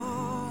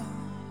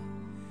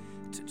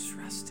to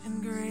trust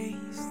in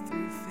grace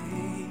through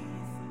faith,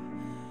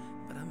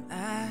 but I'm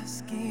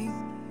asking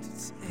to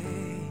taste.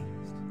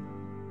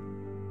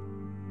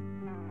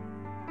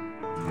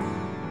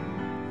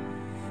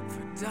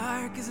 For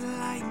dark is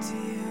light to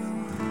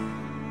you,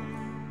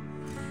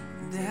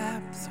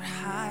 depths are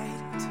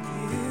high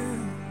to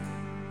you.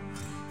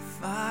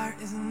 Far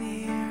is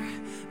near,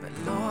 but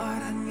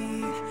Lord, I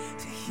need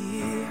to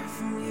hear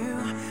from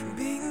you.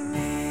 Be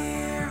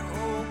near,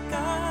 oh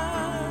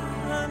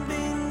God, be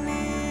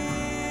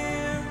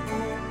near,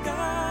 oh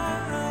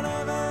God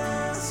of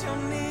us. Your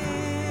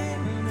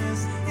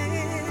nearness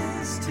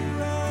is to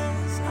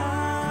us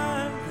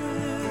our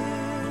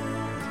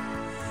good.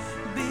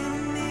 Be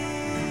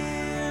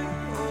near,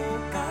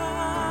 oh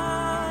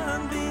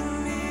God, be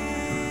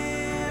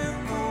near,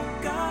 oh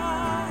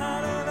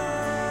God of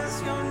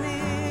us. Your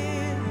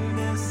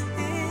nearness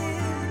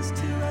is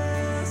to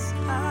us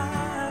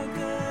our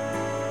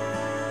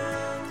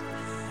good,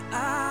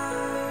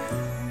 our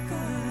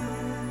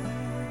good.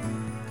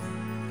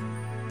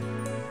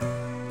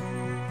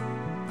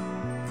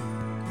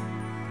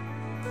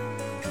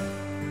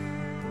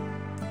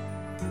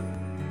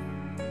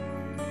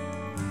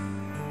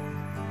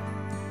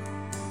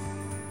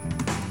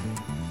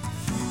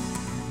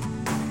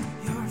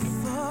 Your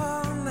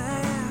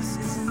fullness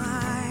is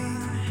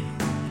mine.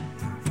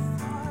 Your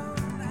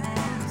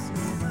fullness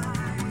is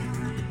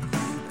mine.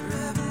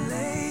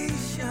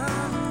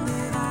 Revelation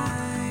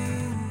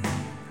divine.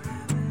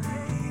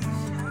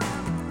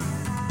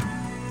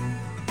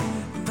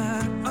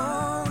 But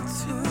oh,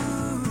 to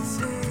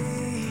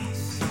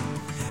taste,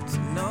 to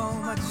know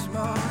much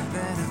more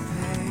than a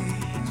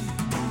page,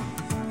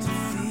 to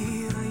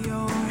feel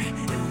your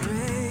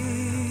embrace.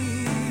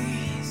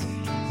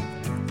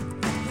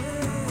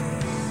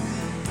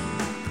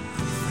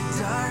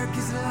 Dark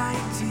is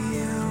light to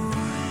you,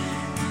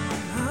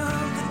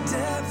 oh, the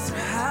depths are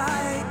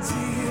high to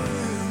you.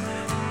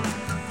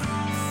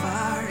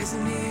 Far is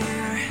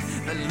near,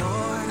 but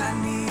Lord, I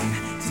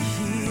need to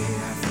hear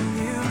from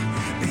you.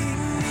 Be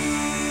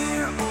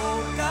near,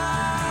 oh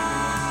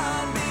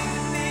God, be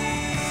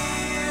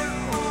near,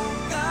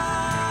 oh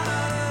God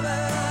of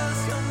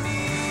us. Your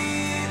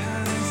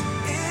nearness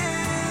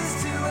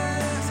is to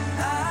us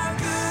our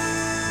good.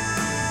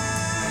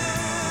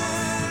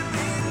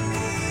 Be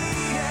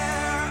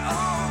near,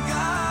 oh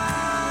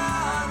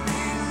God,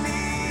 be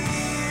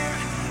near,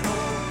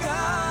 oh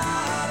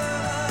God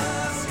of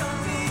us. Your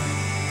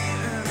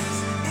nearness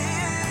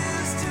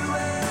is to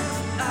us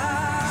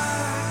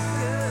our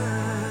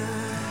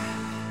good.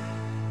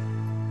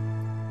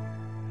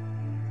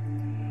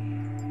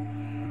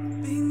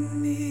 Be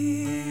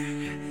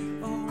near,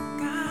 oh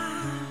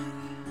God,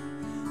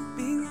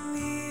 be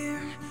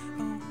near,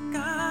 oh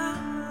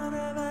God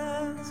of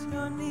us.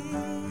 Your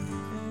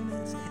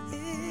nearness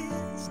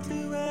is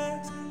to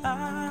us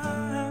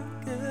our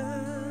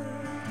good.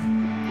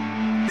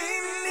 Be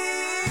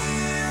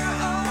near,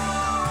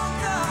 oh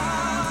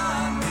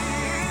God, be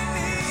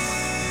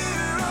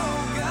near,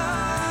 oh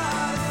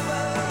God of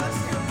us.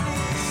 Your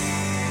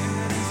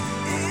nearness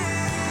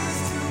is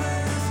to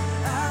us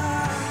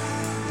our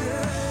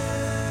good,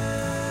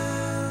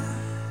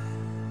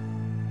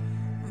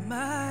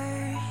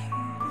 my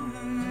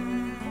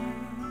good.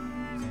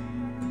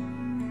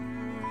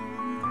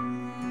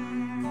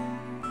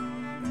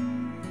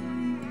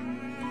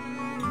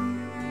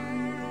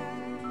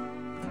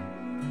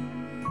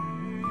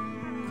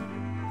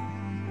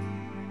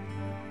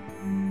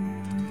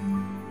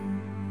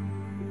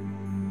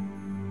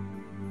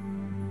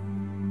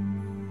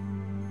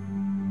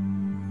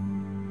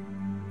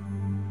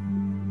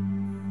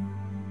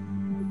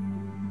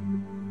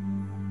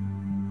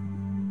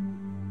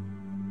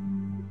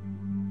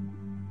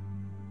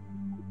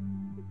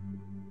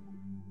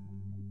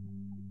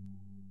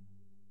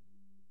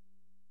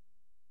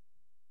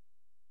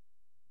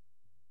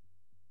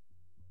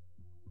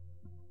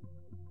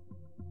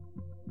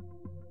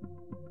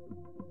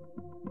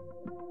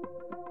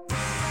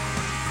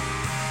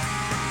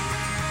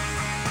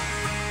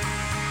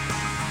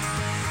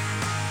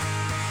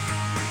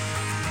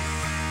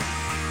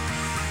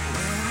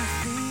 When I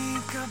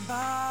think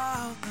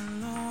about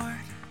the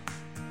Lord,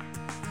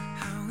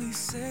 how He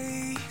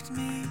saved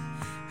me,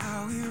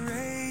 how He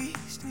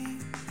raised me,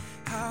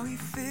 how He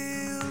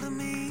filled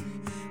me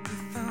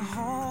with the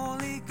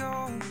Holy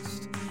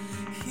Ghost,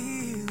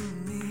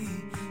 healed me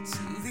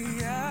to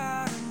the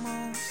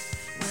uttermost.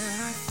 When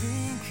I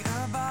think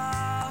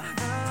about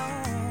the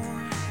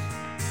Lord,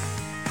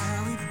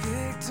 how He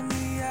picked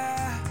me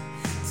up,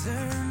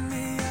 turned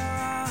me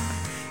around,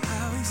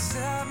 how He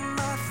set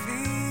my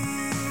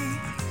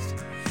feet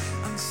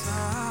on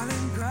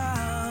solid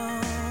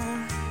ground,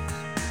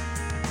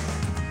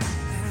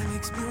 and it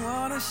makes me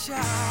wanna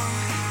shout,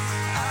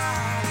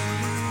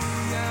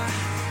 hallelujah,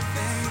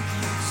 thank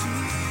you,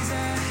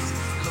 Jesus.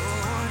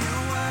 Lord,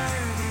 you're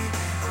worthy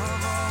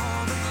of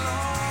all the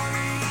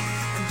glory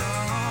and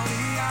all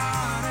the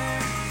honor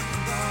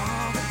and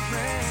all the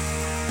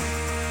praise.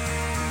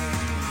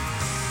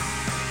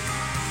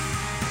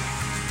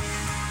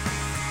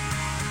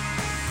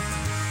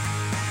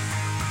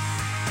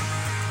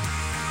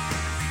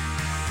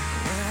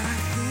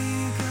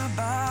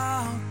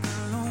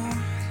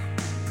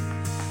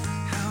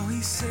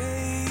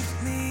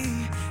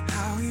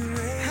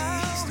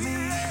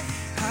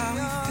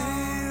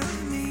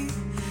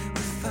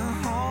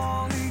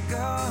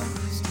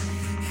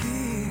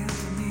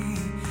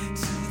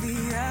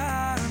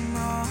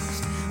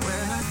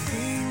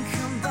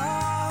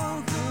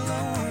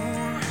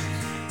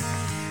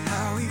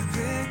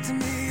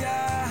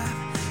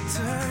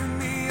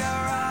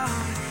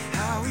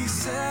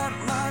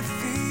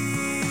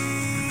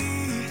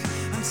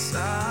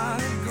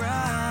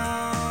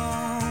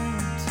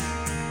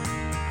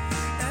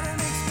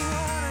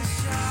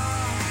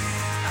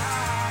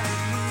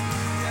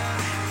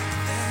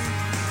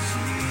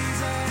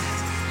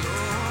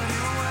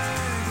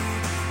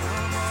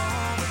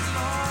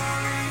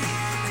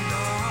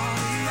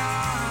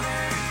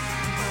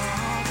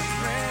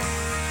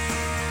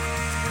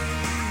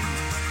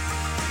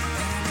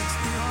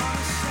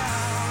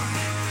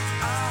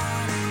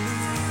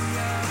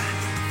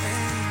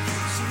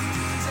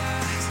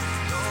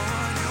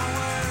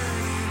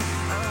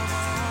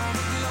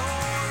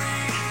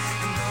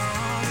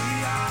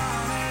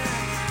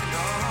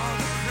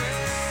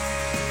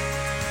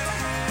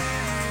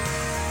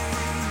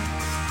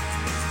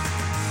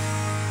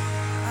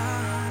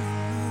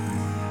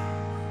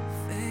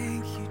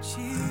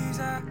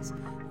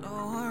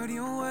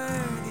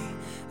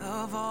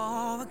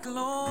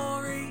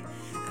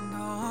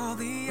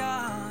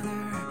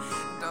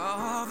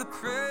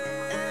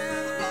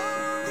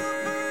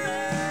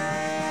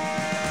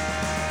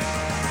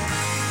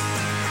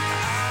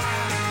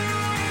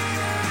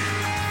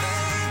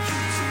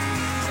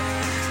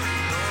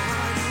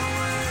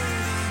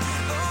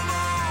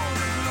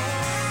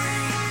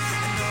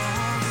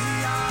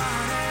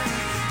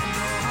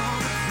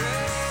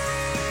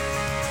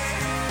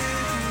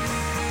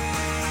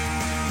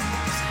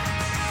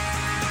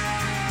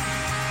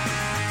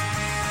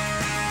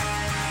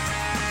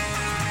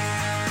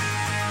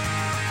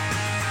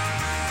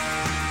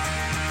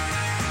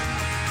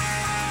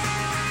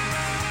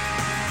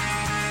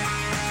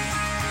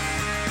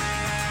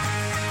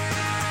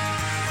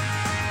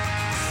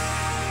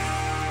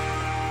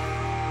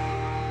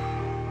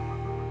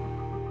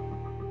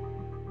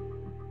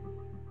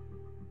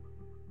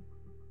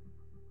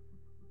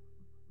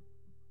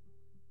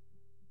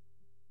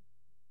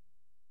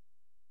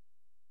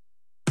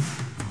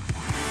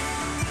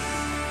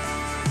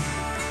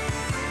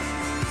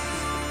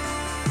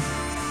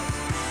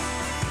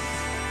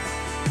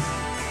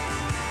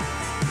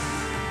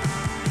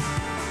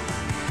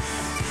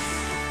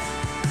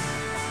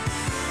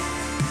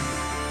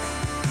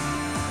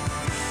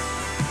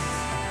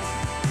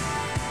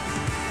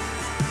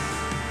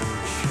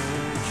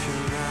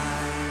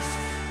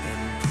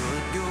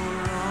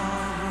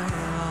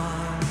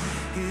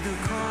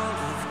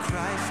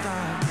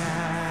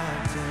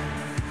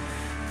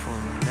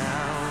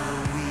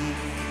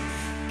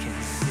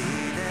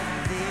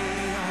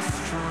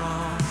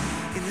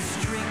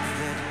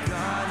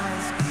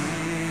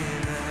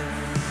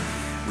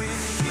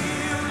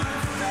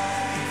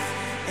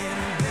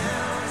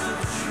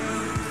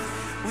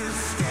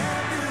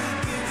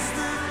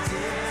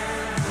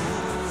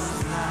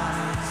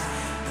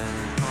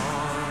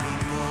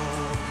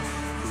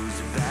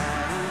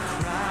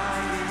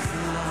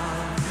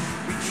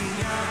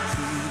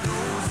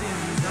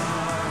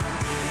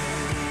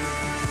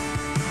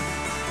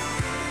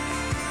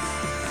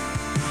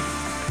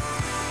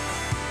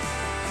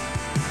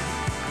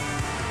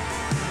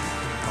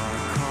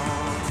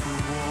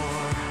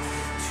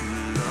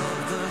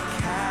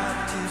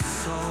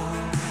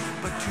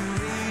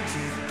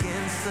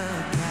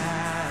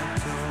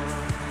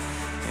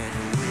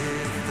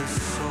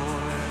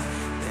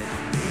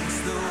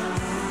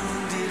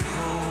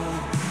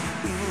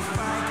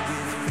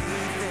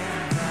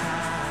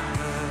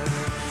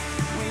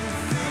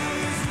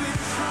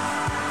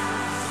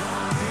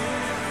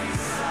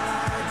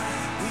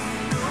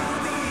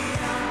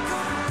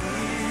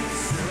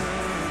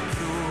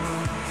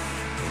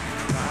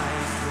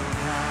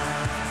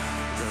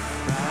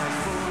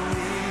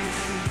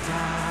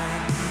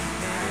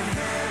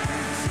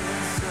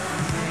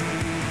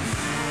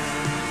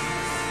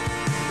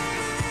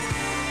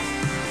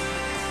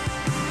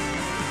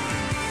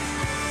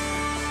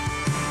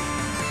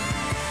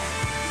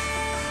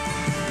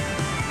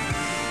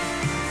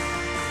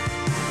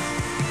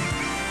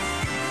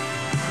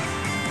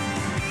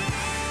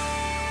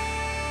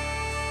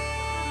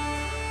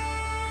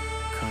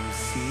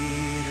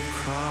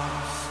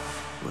 cross,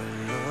 where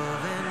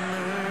love and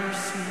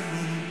mercy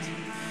meet,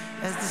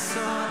 as the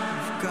Son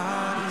of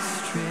God is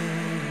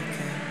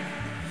stricken,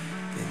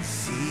 then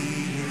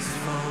see his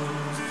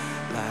foes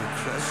lie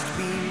crushed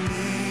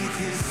beneath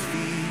his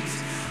feet,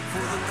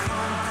 for the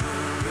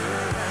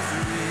conqueror has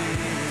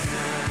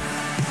risen.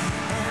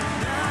 And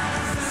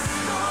as the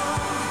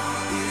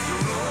stone is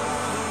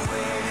rolled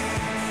away,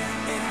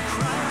 and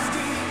Christ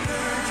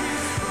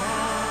emerges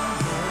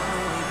from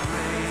the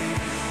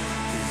grave,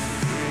 his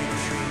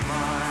victory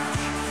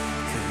march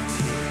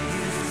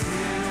continues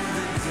till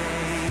the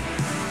day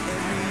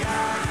every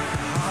eye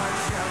and heart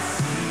shall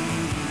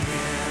see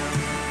him.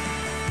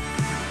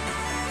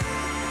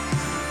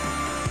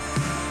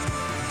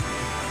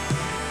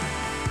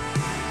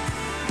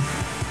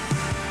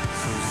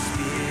 So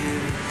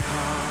Spirit,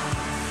 come,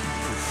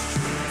 put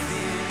strength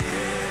in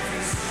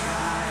every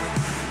stride,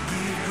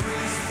 give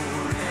grace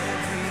for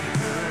every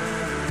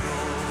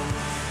hurdle,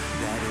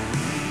 that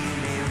we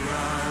may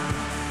run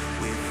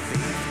with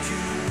faith to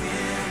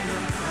win the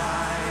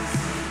prize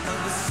of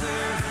a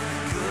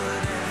servant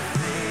good and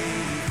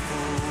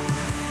faithful.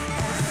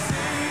 As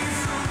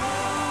saints of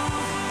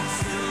old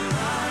still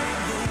light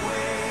the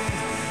way,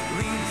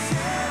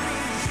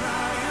 retelling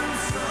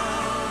triumphs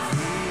of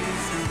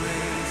his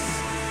grace.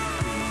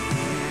 We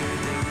hear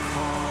their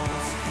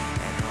calls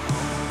and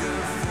hunger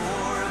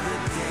for the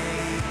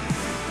day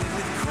when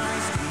with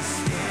Christ we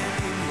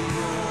stand in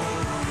glory.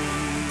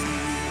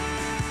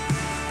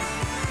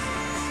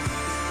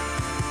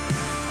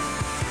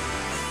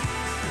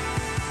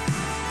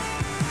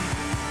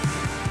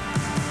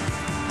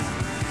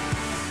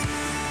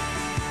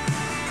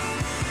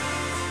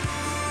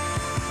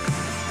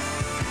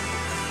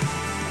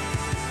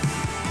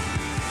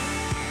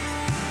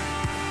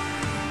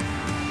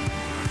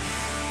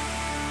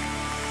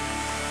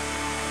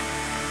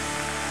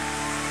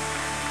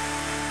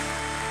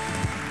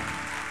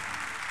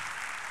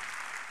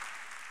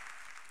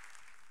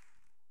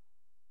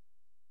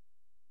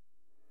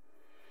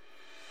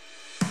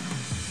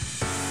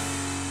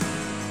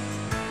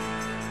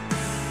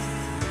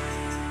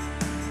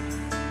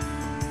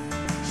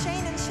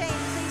 Shane and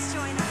Shane, please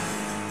join us.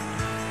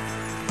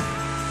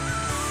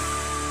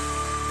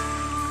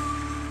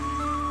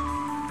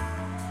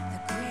 The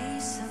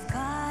grace of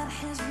God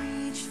has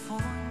reached for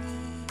me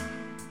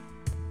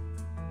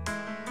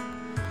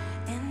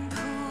and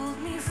pulled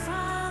me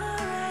from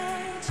the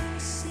raging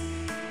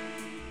sea,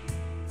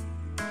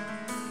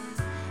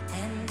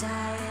 and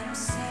I am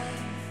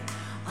safe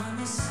on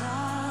this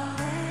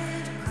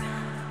solid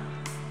ground.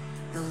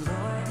 The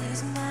Lord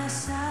is my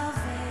salvation.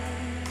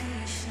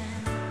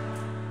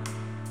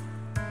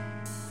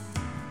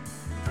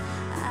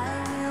 I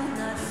will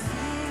not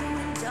fear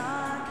when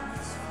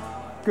darkness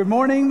falls. Good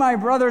morning, my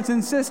brothers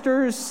and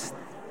sisters.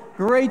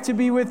 Great to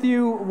be with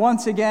you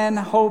once again.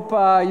 Hope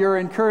you're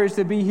encouraged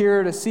to be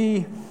here to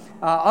see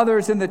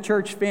others in the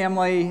church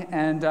family.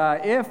 And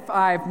if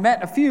I've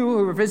met a few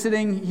who are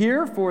visiting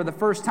here for the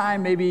first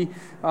time, maybe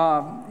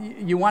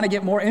you want to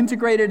get more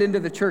integrated into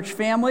the church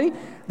family,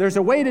 there's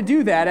a way to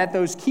do that at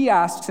those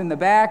kiosks in the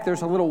back.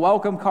 There's a little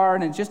welcome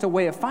card, and it's just a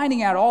way of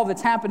finding out all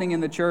that's happening in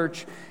the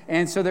church.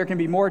 And so there can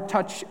be more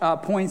touch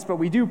points, but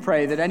we do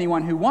pray that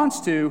anyone who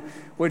wants to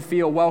would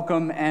feel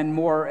welcome and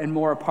more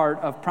a part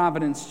of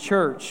Providence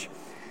Church.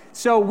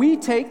 So we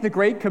take the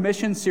Great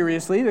Commission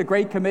seriously. The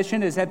Great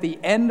Commission is at the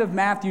end of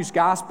Matthew's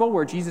Gospel,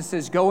 where Jesus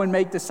says, go and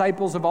make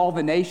disciples of all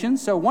the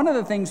nations. So one of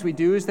the things we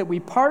do is that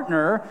we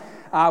partner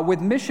with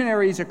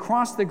missionaries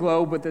across the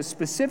globe with a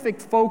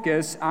specific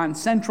focus on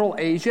Central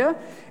Asia.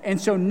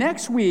 And so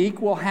next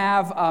week, we'll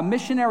have a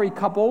missionary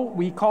couple.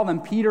 We call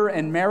them Peter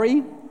and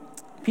Mary.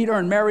 Peter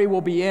and Mary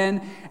will be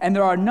in, and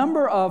there are a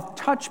number of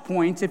touch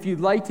points if you'd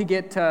like to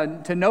get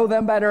to know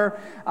them better.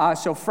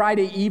 So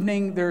Friday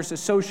evening, there's a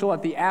social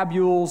at the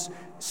Abules.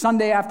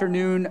 Sunday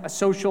afternoon, a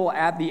social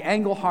at the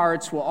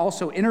Engleharts. We'll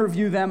also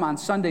interview them on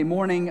Sunday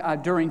morning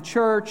during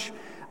church.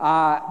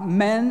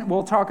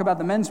 We'll talk about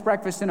the men's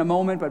breakfast in a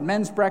moment, but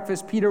men's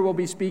breakfast, Peter will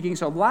be speaking.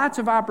 So lots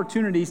of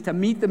opportunities to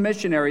meet the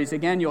missionaries.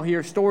 Again, you'll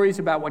hear stories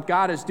about what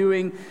God is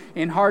doing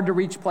in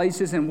hard-to-reach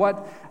places and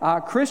what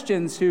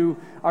Christians who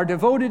are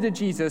devoted to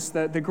Jesus,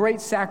 the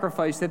great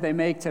sacrifice that they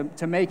make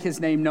to make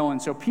his name known.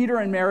 So Peter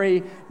and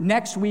Mary,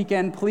 next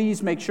weekend,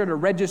 please make sure to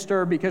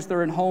register because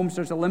they're in homes.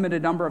 There's a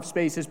limited number of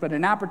spaces, but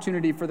an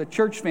opportunity for the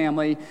church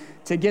family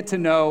to get to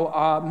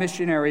know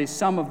missionaries,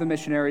 some of the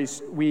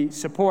missionaries we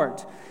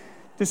support.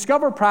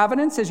 Discover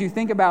Providence. As you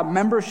think about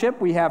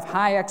membership, we have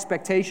high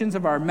expectations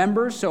of our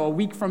members. So a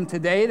week from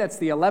today, that's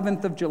the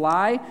 11th of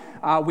July,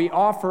 we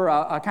offer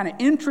a kind of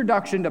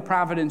introduction to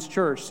Providence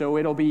Church. So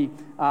it'll be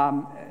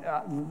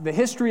the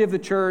history of the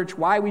church,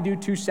 why we do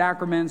 2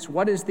 sacraments,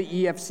 what is the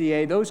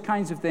EFCA, those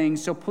kinds of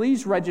things. So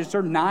please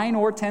register 9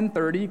 or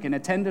 10:30. You can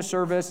attend a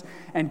service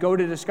and go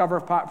to Discover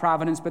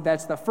Providence, but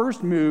that's the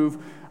first move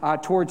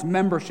towards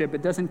membership.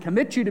 It doesn't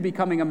commit you to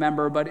becoming a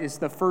member, but is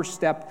the first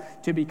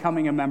step to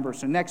becoming a member.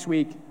 So next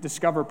week,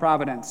 Discover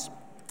Providence.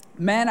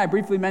 Men, I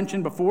briefly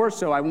mentioned before,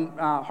 so I won't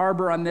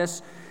harbor on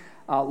this.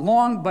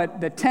 long, but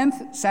the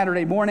 10th,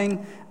 Saturday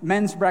morning,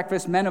 men's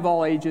breakfast, men of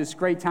all ages,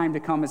 great time to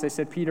come. As I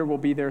said, Peter will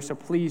be there, so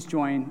please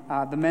join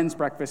the men's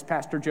breakfast.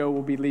 Pastor Joe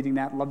will be leading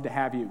that. Love to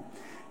have you.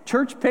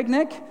 Church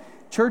picnic.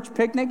 Church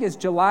picnic is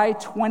July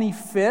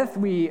 25th.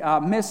 We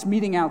miss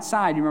meeting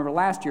outside. You remember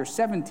last year,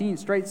 17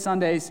 straight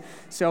Sundays.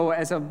 So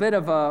as a bit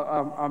of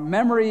a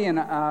memory and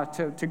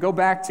to go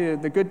back to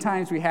the good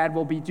times we had,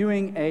 we'll be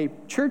doing a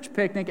church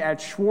picnic at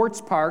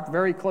Schwartz Park,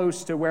 very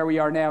close to where we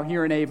are now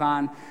here in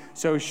Avon.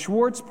 So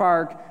Schwartz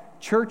Park,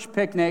 church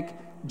picnic,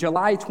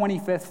 July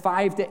 25th,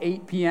 5 to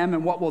 8 p.m.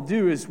 And what we'll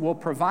do is we'll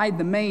provide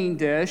the main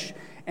dish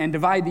and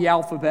divide the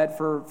alphabet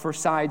for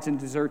sides and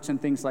desserts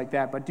and things like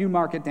that. But do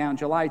mark it down,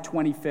 July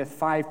 25th,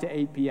 5 to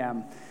 8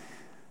 p.m.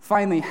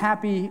 Finally,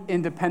 happy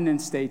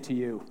Independence Day to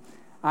you.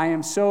 I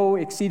am so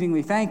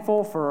exceedingly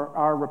thankful for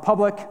our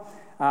republic,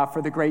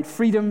 for the great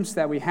freedoms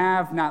that we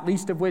have, not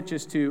least of which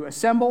is to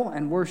assemble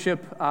and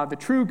worship the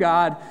true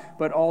God,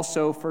 but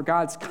also for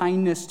God's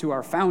kindness to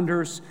our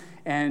founders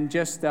and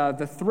just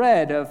the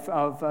thread of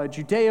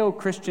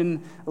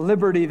Judeo-Christian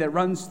liberty that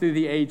runs through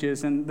the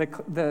ages. And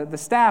the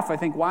staff, I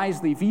think,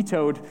 wisely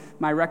vetoed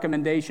my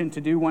recommendation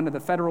to do one of the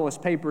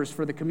Federalist Papers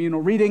for the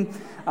communal reading,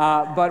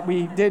 but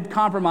we did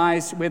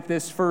compromise with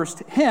this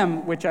first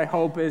hymn, which I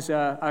hope is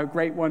a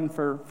great one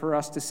for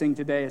us to sing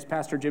today as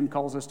Pastor Jim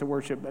calls us to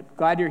worship. But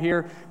glad you're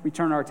here. We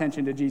turn our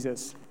attention to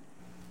Jesus.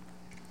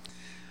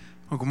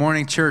 Well, good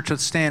morning, church.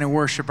 Let's stand and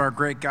worship our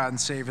great God and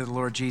Savior, the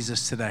Lord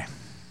Jesus, today.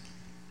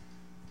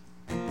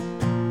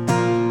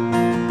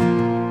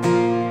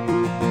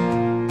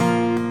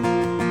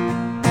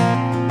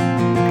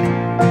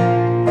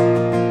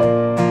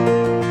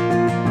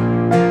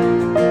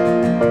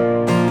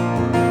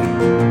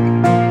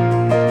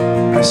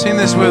 Sing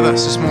this with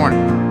us this morning.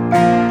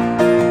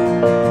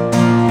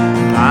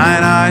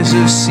 Mine eyes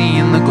have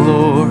seen the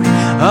glory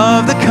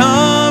of the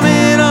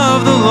coming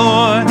of the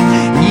Lord.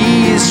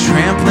 He is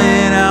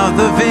trampling out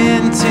the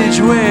vintage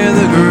where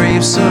the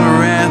grapes of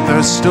wrath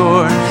are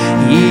stored.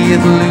 He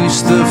hath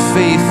loosed the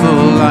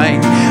faithful light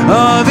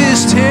of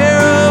his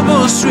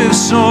terrible swift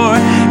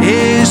sword.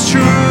 His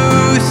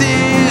truth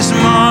is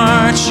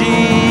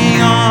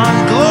marching on.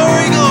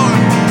 Glory,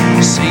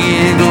 glory,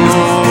 singing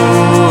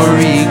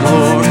glory,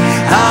 glory.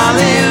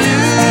 Hallelujah,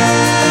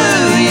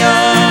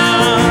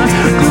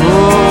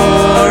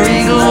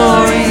 glory,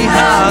 glory,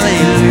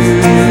 hallelujah,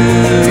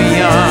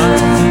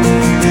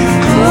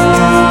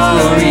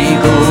 glory,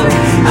 glory,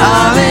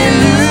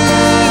 hallelujah,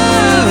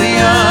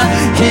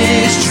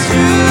 his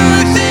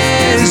truth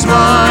is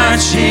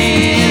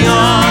marching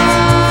on.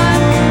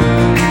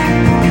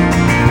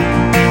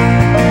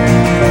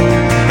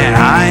 And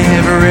I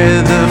have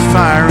read the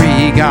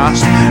fiery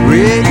gospel,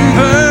 written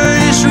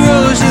burnished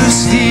rows of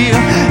steel,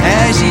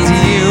 as ye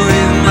deal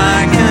with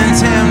my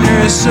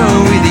contenders, so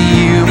with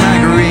you my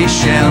grace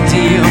shall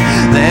deal.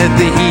 Let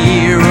the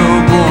hero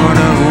born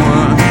of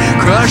one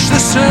crush the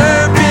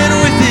serpent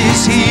with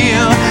his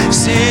heel,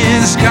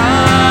 since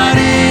God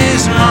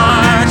is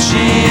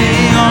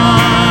marching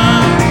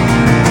on.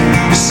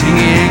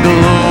 Singing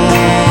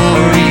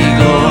glory,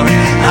 glory,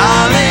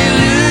 hallelujah,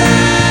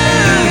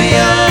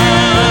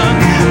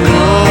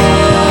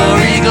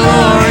 glory,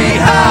 glory,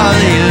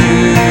 hallelujah,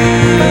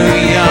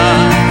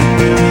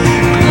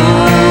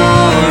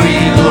 glory,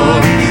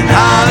 glory,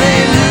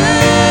 hallelujah,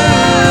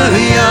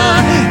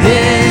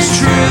 his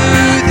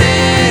truth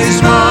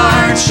is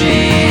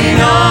marching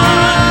on.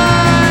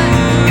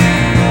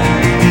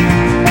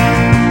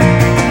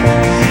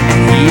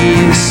 And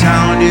he has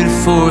sounded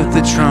forth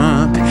the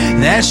trumpet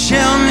that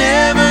shall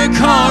never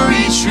call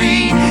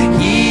retreat.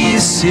 He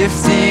is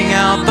sifting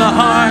out the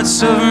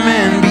hearts of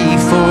men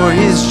before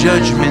his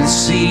judgment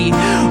seat.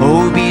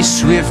 Oh, be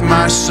swift,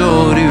 my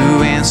soul, to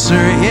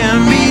answer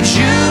him. Be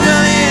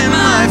jubilant,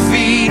 my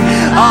feet.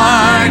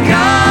 Our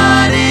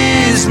God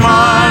is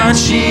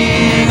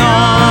marching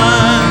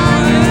on.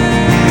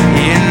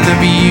 In the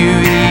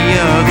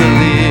beauty of the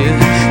live,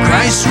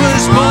 Christ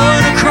was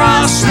born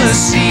across the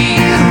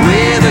sea,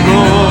 with a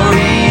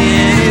glory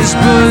in his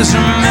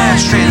bosom that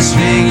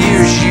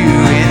transfigures you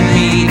and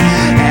me.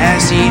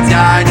 As he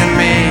died to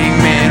make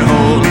men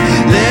whole,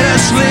 let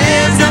us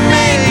live to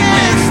make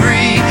men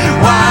free,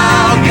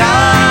 while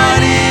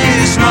God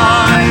is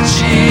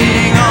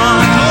marching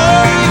on.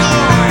 Glory,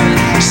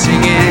 glory,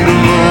 singing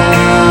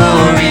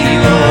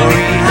glory,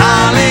 glory,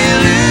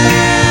 hallelujah,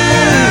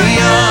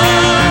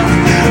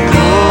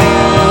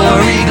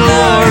 glory,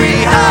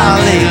 glory,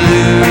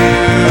 hallelujah,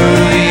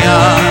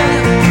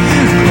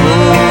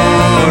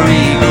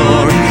 glory,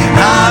 glory,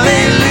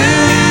 hallelujah,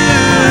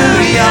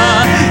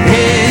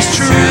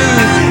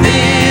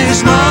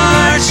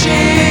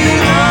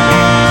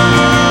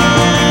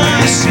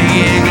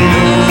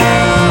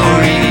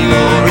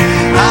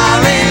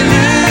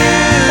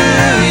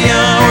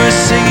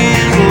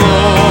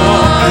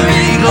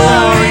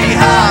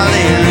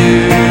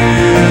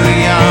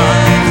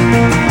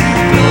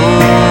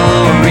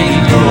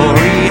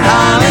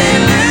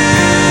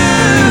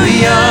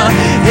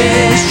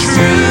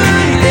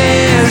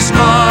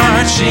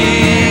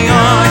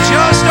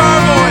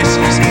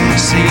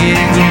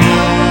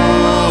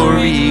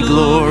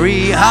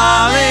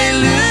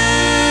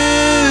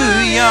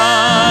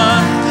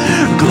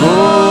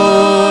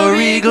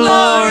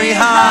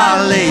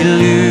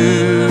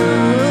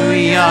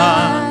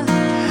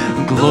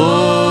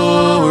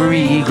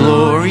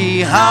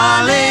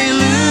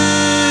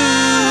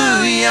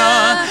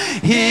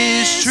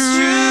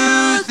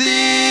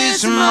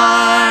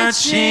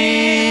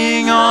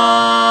 marching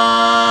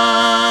on.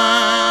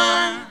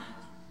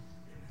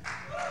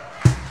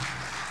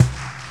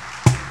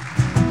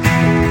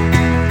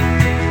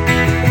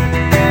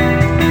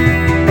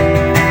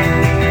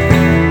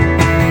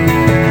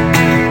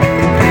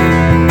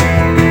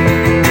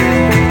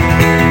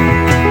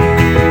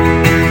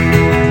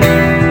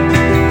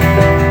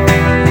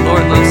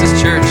 Lord loves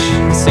His church.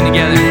 Let's sing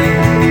together.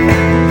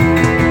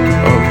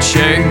 Oh,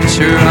 church,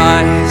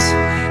 arise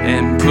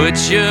and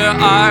put your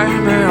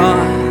armor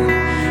on.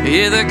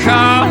 Hear the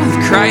call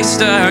of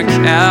Christ our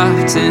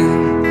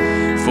captain.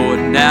 For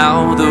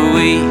now the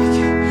weak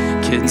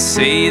can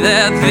say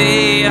that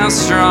they are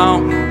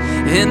strong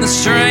in the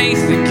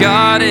strength that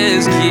God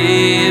has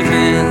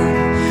given.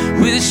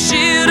 With a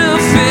shield of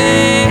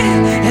faith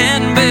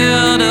and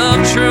belt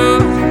of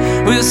truth,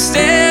 we'll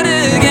stand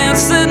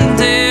against the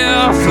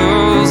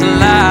devil's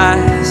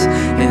lies.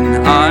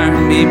 An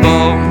army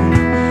bold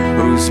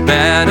whose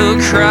battle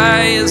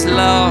cry is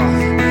love,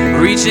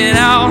 reaching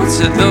out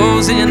to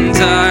those in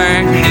darkness.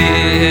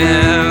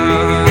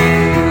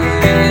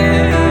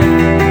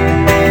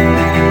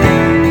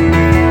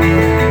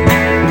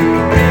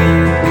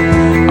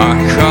 Our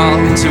call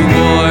to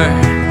war,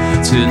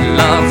 to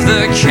love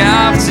the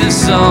captive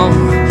soul,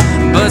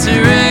 but to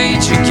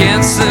rage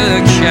against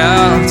the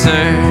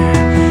captor.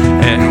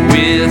 And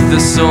with the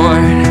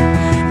sword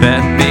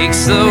that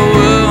makes the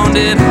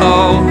wounded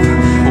whole,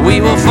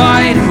 we will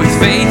fight with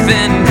faith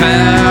and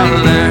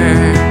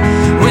valor.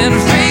 When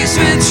faced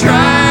with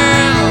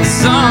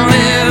trials on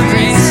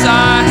every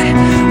side,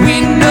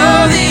 we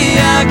know the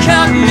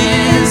outcome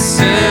is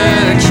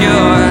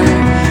secure,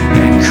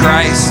 and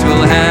Christ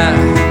will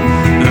have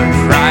the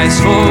prize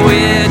for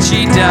which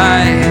He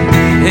died,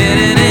 an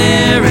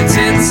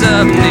inheritance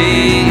of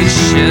nations.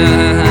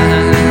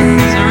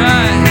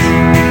 Arise,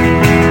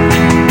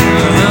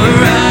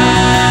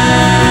 arise,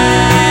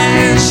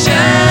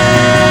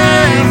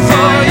 shine,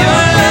 for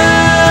your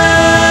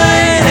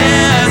light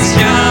has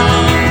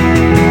come.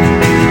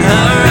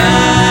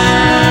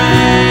 Arise,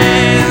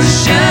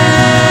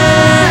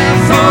 shine,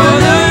 for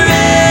the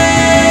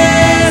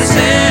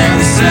risen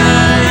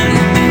sun.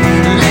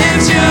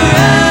 Lift your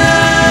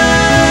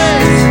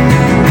eyes,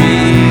 we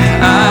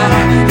are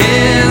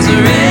His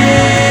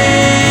radiant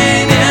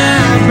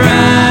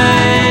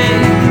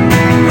bride.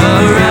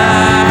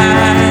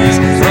 Arise,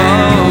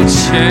 oh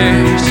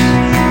church,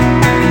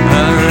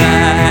 arise.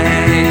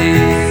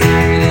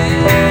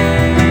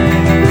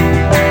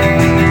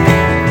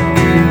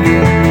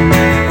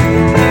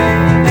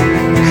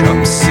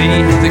 Come see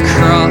the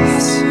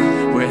cross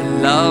where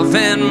love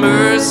and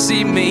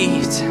mercy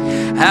meet,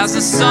 as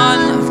the Son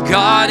of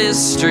God is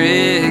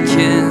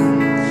stricken.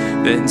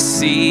 Then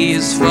see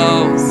His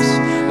foes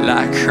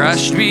lie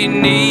crushed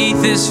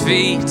beneath His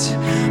feet,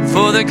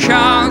 for the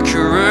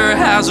conqueror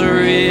has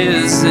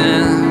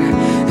risen.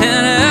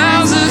 And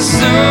as the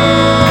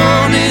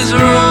stone is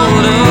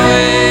rolled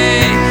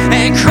away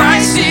and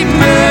Christ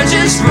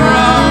emerges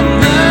from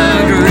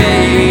the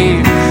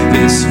grave,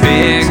 this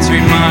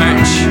victory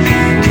march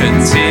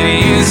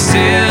continues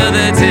till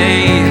the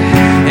day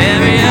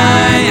every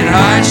eye and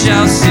heart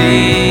shall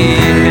see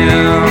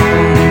Him.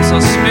 So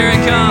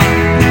Spirit come,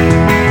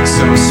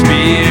 so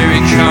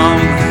Spirit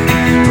come,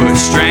 put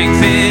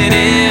strength in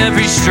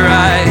every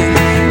stride,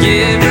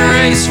 give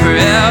grace for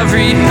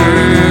every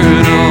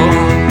hurdle,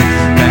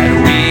 that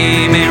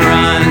we may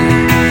run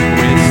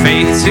with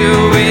faith to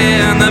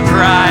win the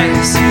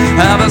prize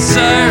of a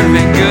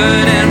servant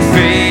good and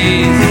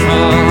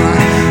faithful.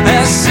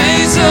 As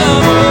saints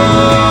of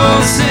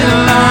old still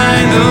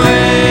line the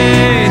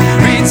way,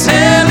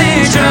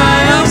 retelling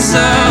triumphs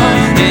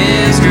of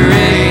His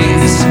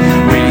grace.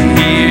 We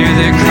hear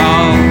their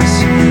calls,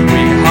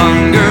 we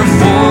hunger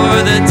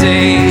for the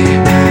day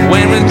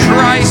when with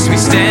Christ we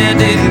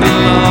stand in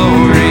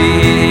glory.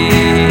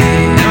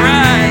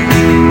 Arise,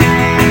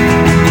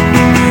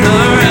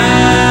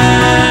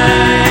 arise,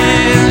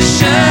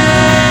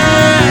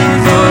 shine,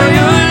 for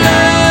your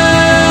light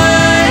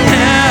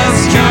has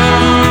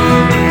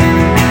come.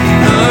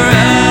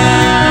 Arise,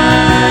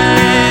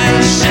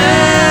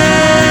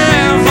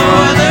 shine,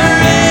 for the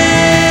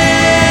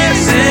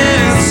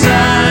risen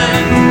sun.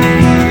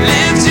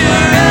 Lift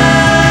your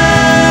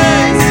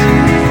eyes,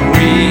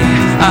 we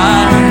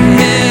are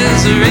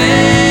His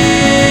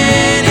radiant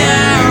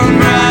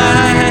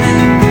bride.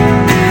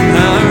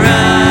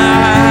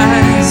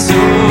 Arise,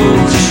 oh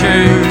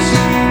church,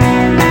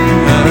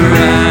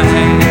 arise,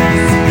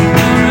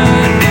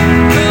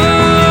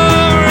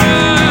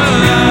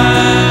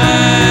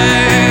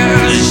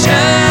 arise,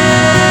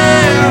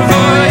 shine,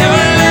 for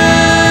your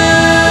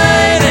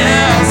light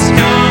has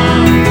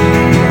come.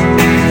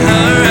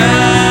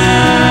 Arise,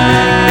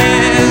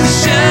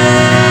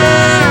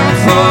 shine,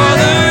 for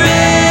the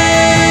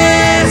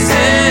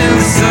risen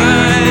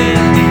sun.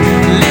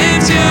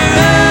 Lift your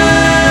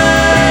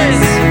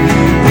eyes,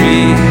 we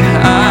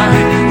are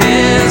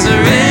His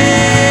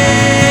radiant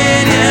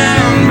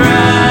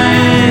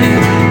bride.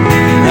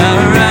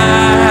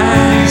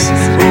 Arise,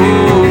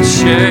 oh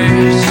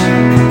church,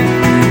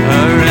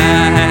 arise.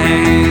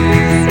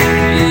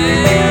 Yeah.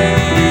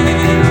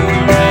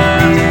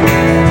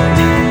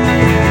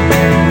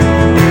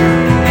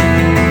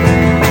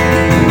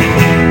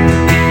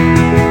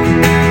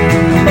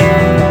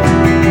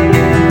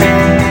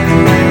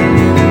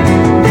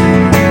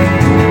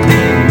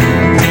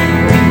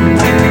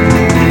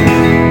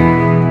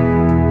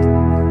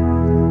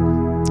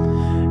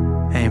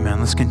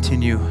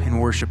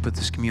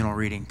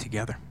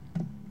 together.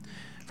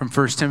 From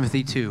 1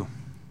 Timothy 2.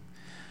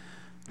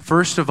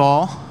 First of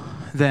all,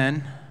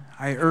 then,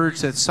 I urge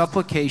that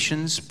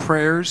supplications,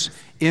 prayers,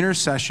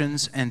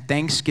 intercessions, and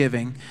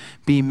thanksgiving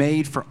be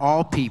made for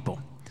all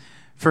people,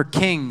 for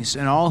kings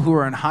and all who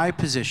are in high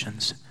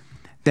positions,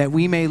 that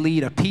we may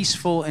lead a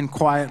peaceful and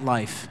quiet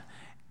life,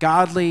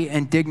 godly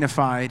and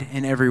dignified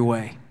in every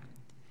way.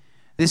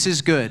 This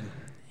is good,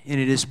 and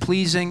it is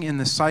pleasing in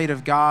the sight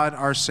of God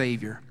our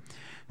Savior,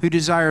 who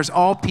desires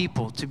all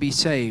people to be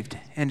saved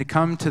and to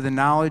come to the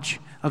knowledge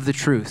of the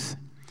truth.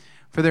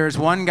 For there is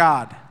one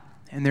God,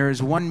 and there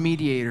is one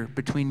mediator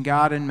between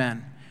God and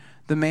men,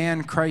 the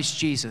man Christ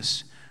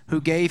Jesus, who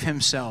gave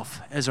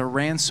himself as a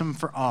ransom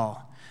for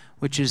all,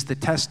 which is the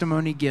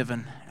testimony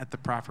given at the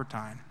proper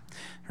time.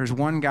 There's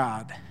one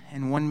God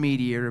and one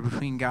mediator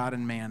between God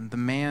and man, the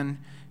man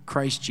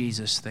Christ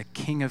Jesus, the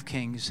King of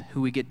Kings,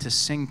 who we get to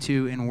sing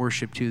to and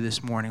worship to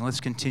this morning.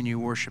 Let's continue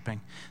worshiping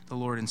the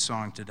Lord in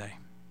song today.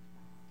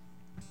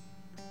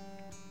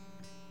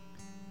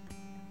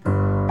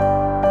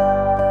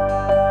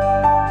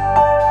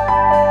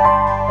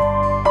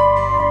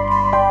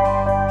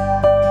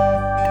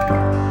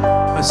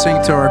 Let's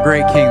sing to our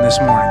great King this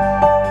morning.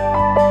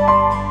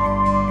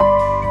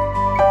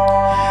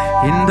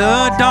 In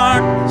the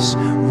darkness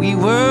we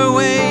were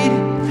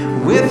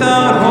waiting,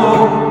 without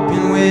hope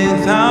and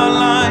without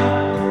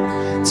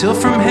light, till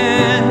from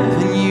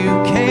heaven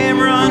you came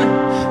running,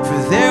 for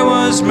there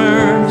was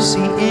mercy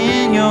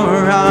in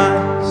your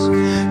eyes,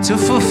 to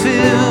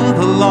fulfill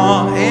the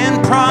law and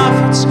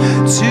prophets.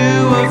 To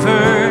a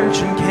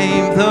virgin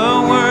came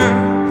the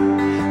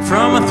word,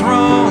 from a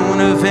throne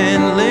of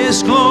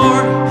endless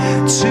glory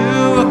to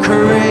a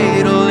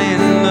cradle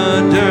in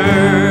the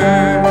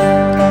dirt.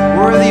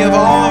 Worthy of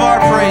all of our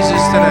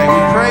praises today, we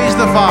praise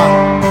the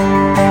Father.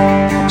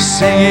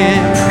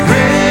 Singing,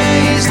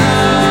 praise the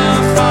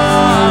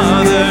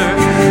Father,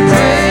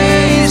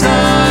 praise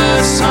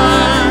the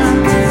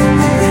Son,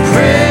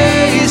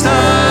 praise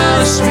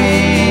the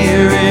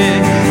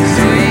Spirit,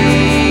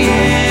 three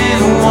in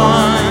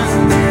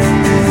one.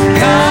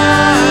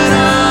 God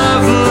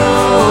of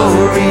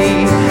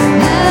glory,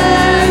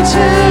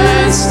 majesty,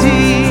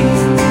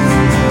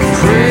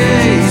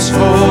 praise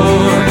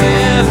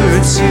forever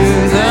to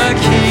the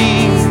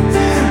King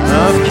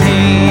of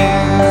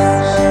Kings.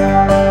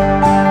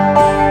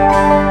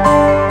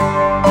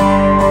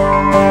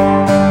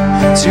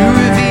 To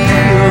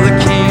reveal the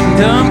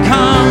kingdom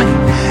coming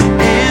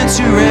and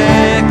to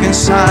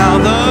reconcile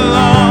the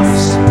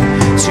lost,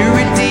 to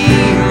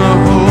redeem the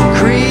whole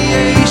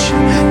creation.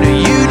 No,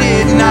 you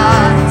did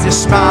not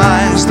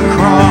despise the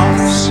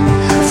cross,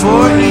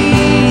 for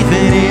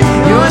even in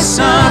your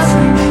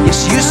suffering,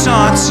 yes, you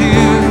saw to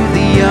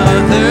the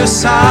other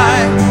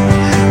side,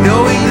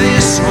 knowing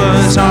this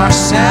was our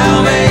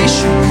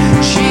salvation.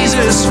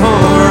 Jesus, for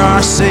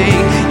our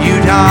sake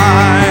you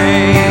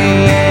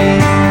died.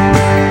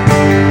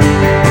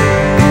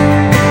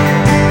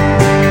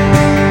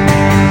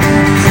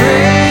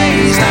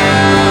 Praise the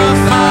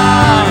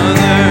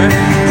Father,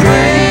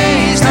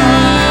 praise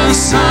the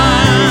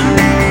Son,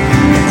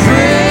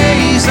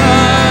 praise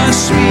the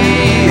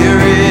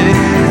Spirit,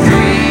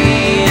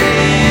 three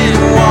in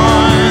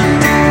one.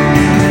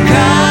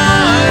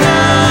 God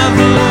of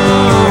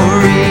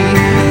glory,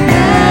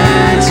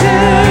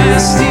 majesty,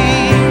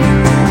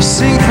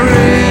 sing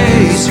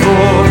praise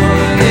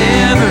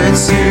forever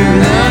to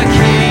the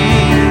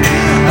King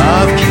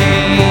of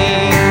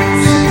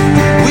Kings.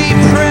 We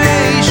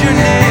praise your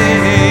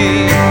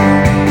name.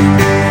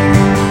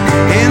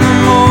 In the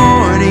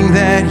morning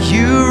that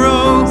you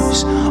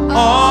rose,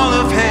 all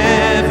of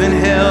heaven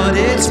held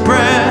its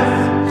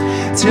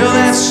breath, till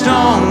that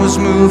stone was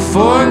moved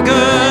for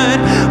good.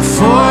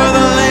 For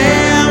the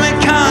Lamb had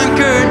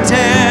conquered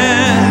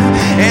death,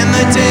 and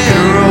the dead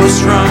rose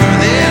from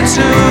their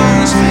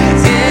tombs,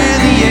 and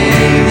the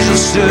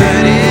angels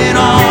stood in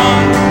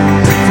awe,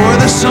 for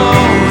the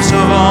souls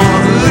of all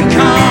who'd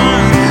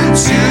come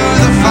to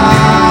the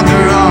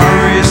Father are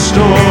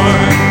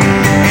restored,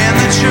 and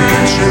the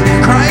church of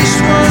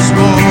Christ was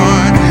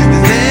born.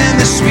 Then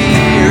the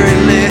Spirit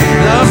lit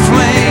the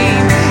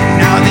flame.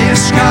 Now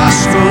this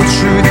gospel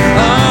truth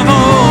of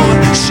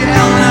old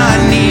shall not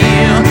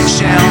kneel,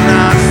 shall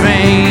not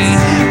faint.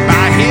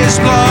 By his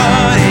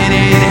blood and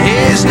in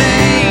his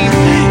name,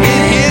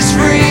 in his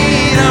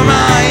freedom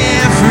I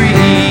am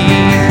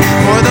free.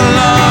 For the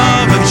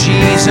love of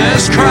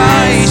Jesus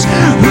Christ,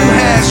 who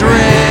has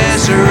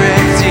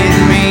resurrected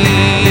me.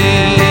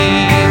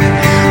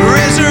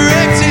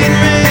 Resurrected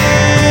me.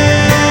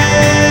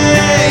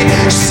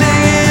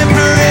 Sing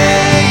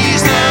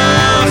praise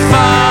the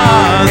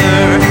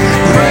Father,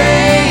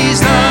 praise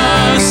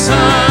the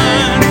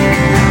Son,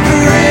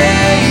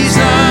 praise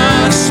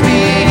the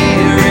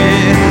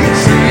Spirit,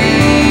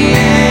 three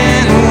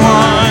in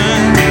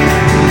one.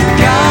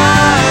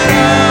 God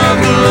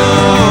of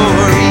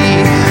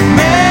glory,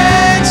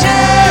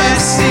 majesty,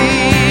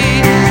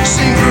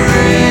 sing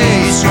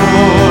praise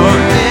for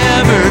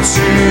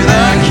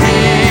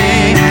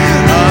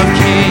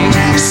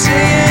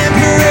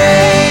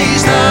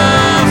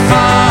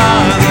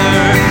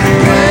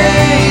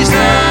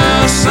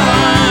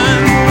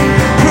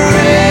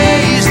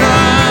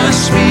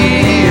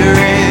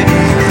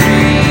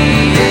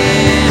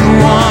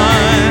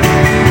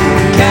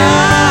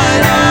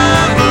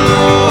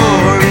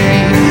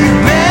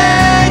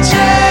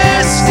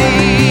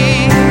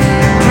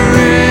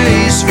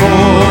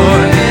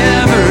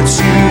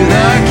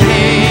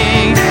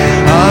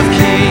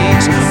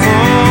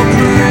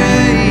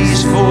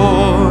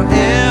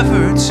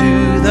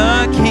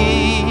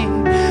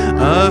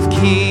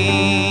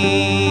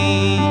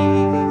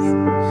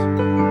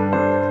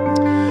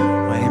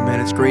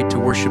It's great to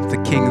worship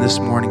the King this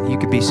morning. You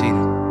could be seated.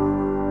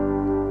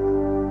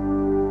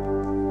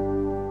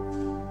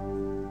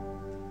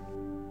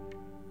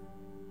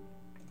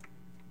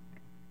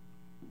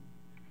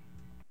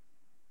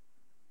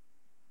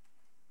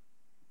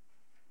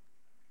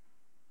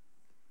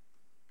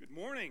 Good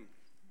morning.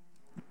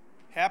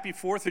 Happy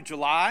 4th of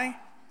July.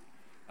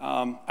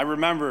 I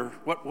remember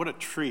what a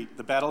treat,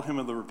 the Battle Hymn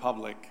of the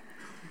Republic.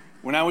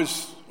 When I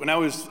was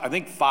I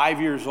think 5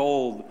 years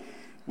old,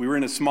 we were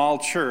in a small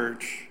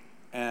church,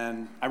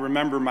 and I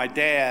remember my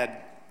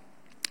dad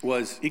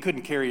he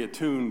couldn't carry a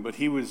tune, but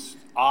he was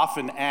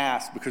often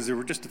asked, because there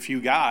were just a few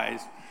guys,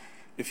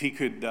 if he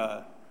could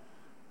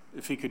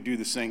do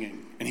the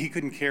singing. And he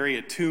couldn't carry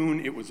a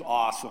tune. It was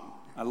awesome.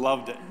 I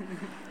loved it.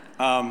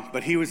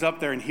 But he was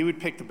up there, and he would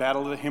pick the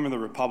Battle of the Hymn of the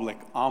Republic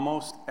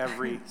almost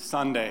every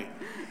Sunday.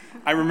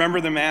 I remember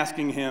them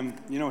asking him,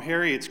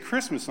 Harry, it's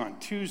Christmas on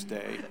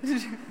Tuesday.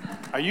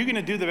 Are you going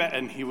to do the...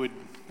 And he would,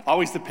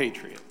 always the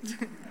Patriot.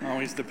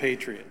 Always the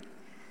Patriot.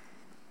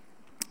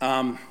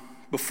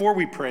 Before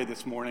we pray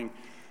this morning,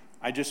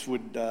 I just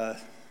would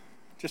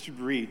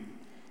read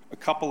a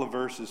couple of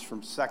verses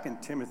from 2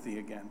 Timothy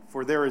again.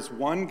 For there is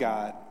one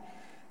God,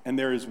 and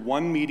there is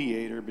one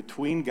mediator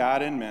between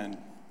God and men,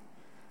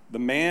 the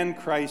man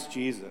Christ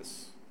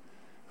Jesus,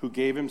 who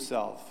gave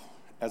himself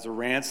as a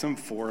ransom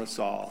for us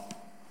all.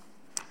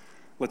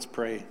 Let's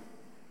pray.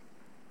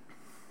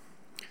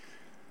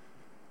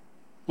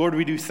 Lord,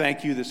 we do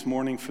thank you this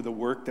morning for the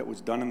work that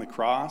was done on the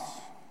cross.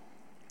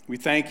 We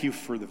thank you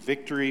for the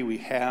victory we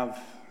have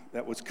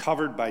that was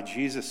covered by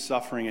Jesus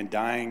suffering and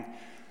dying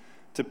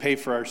to pay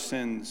for our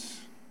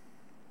sins.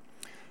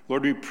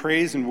 Lord, we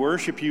praise and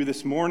worship you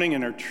this morning,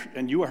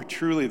 and you are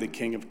truly the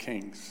King of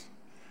Kings.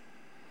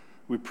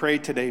 We pray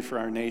today for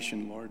our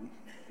nation, Lord,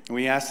 and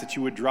we ask that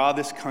you would draw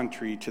this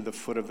country to the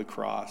foot of the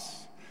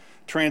cross.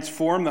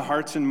 Transform the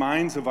hearts and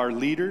minds of our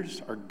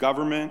leaders, our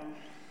government,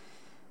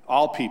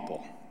 all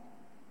people,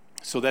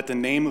 so that the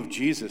name of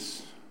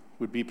Jesus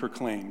would be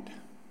proclaimed.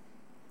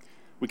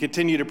 We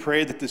continue to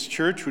pray that this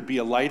church would be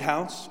a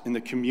lighthouse in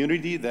the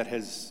community that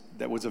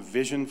was a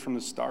vision from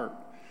the start.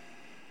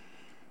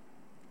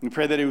 We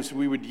pray that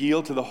we would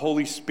yield to the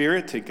Holy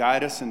Spirit to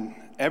guide us in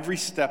every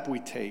step we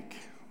take.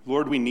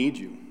 Lord, we need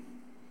you.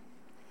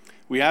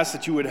 We ask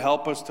that you would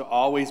help us to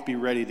always be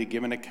ready to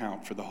give an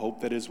account for the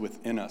hope that is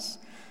within us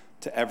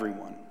to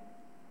everyone.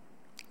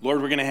 Lord,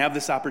 we're going to have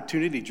this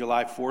opportunity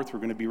July 4th. We're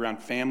going to be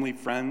around family,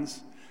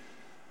 friends.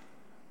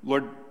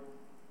 Lord,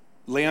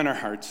 lay on our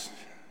hearts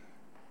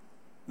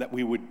that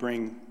we would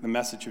bring the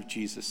message of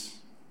Jesus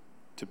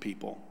to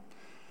people.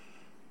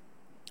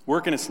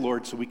 Work in us,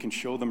 Lord, so we can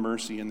show the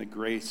mercy and the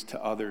grace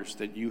to others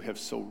that you have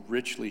so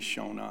richly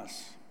shown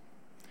us.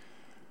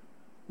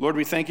 Lord,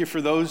 we thank you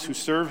for those who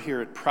serve here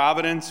at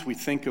Providence. We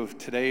think of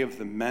today of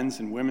the men's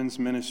and women's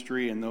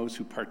ministry and those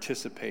who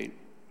participate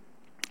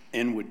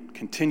and would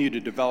continue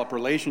to develop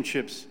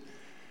relationships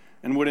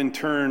and would in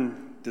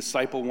turn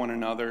disciple one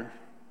another.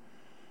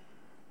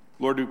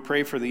 Lord, we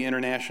pray for the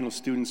International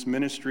Students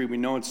Ministry. We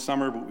know it's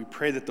summer, but we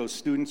pray that those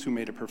students who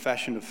made a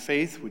profession of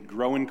faith would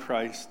grow in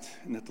Christ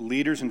and that the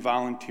leaders and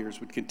volunteers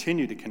would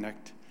continue to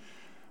connect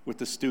with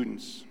the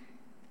students.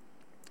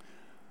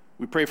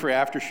 We pray for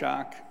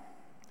Aftershock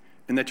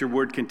and that your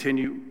word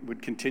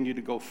would continue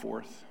to go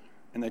forth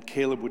and that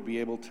Caleb would be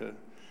able to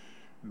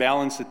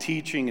balance the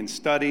teaching and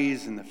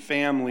studies and the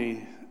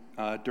family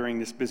during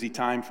this busy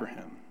time for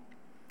him.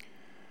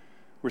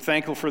 We're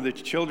thankful for the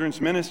children's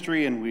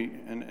ministry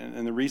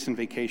and the recent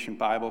Vacation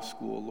Bible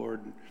School.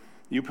 Lord,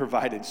 you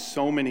provided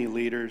so many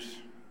leaders,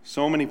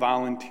 so many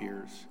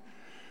volunteers.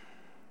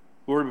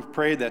 Lord, we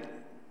pray that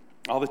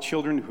all the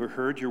children who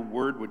heard your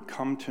word would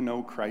come to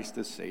know Christ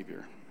as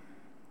Savior.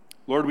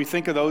 Lord, we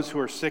think of those who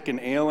are sick and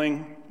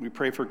ailing. We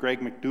pray for Greg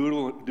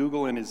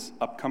McDougall in his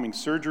upcoming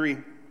surgery,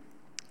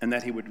 and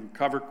that he would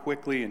recover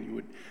quickly and you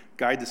would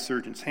guide the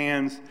surgeon's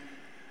hands.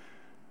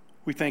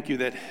 We thank you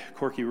that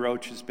Corky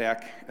Roach is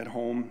back at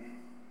home,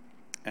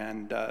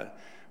 and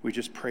we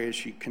just pray as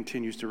she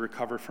continues to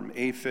recover from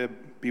AFib.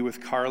 Be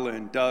with Carla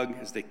and Doug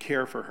as they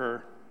care for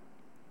her.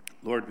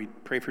 Lord, we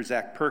pray for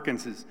Zach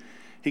Perkins as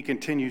he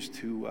continues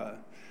to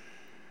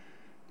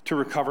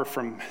recover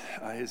from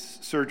his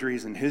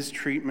surgeries and his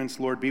treatments.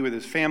 Lord, be with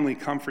his family,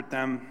 comfort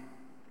them.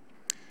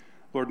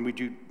 Lord, we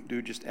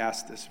do just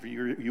ask this, for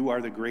you are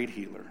the great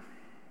healer.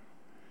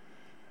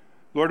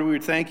 Lord, we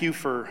would thank you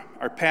for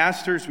our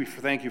pastors. We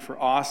thank you for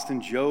Austin,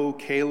 Joe,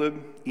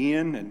 Caleb,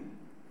 Ian, and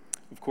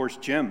of course,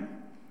 Jim.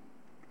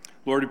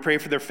 Lord, we pray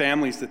for their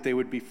families that they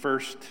would be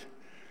first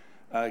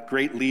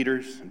great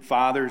leaders and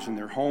fathers in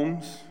their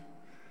homes.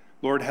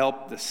 Lord,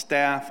 help the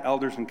staff,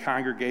 elders, and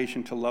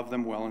congregation to love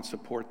them well and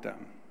support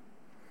them.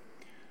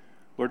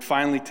 Lord,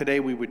 finally, today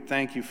we would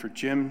thank you for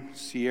Jim,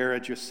 Sierra,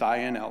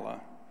 Josiah, and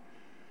Ella.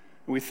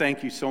 We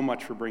thank you so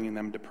much for bringing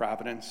them to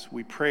Providence.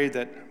 We pray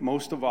that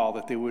most of all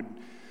that they would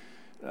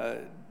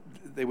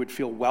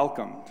feel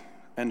welcomed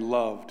and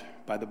loved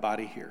by the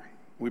body here.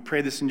 We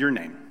pray this in your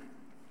name.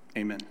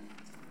 Amen.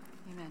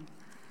 Amen.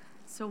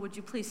 So would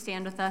you please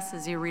stand with us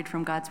as you read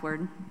from God's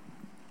word?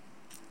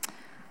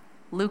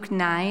 Luke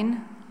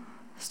 9,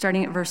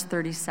 starting at verse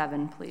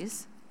 37,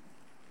 please.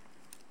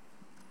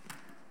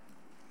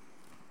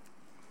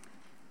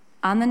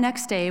 On the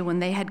next day, when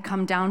they had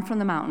come down from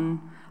the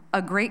mountain,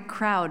 a great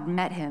crowd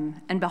met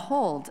him, and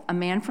behold, a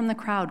man from the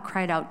crowd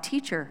cried out,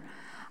 "Teacher,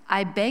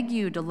 I beg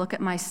you to look at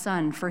my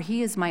son, for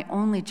he is my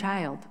only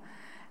child."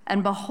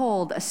 And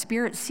behold, a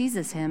spirit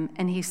seizes him,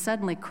 and he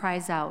suddenly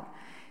cries out.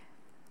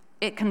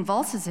 It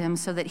convulses him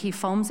so that he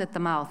foams at the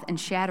mouth and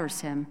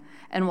shatters him,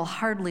 and will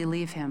hardly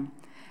leave him.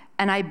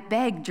 And I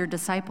begged your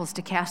disciples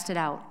to cast it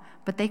out,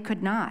 but they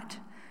could not.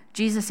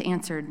 Jesus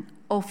answered,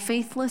 "O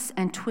faithless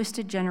and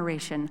twisted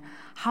generation,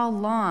 how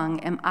long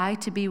am I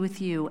to be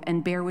with you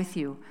and bear with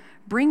you?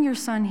 Bring your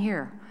son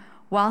here."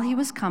 While he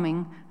was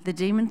coming, the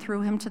demon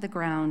threw him to the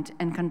ground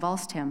and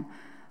convulsed him.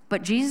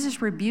 But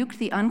Jesus rebuked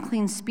the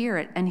unclean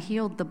spirit and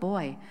healed the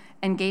boy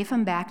and gave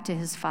him back to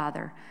his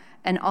father.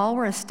 And all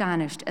were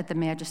astonished at the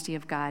majesty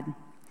of God.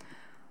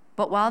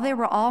 But while they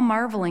were all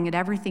marveling at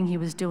everything he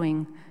was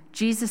doing,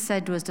 Jesus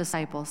said to his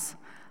disciples,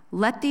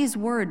 "Let these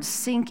words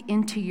sink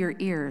into your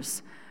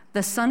ears.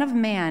 The Son of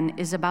Man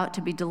is about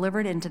to be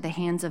delivered into the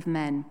hands of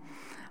men."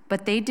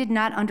 But they did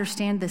not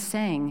understand the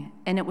saying,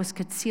 and it was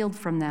concealed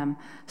from them,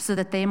 so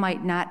that they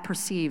might not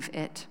perceive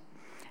it.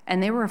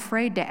 And they were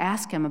afraid to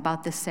ask him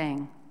about this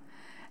saying.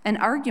 An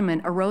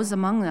argument arose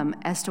among them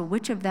as to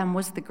which of them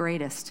was the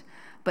greatest.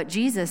 But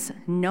Jesus,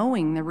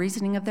 knowing the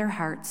reasoning of their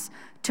hearts,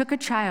 took a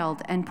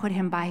child and put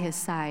him by his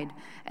side,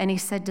 and he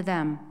said to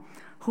them,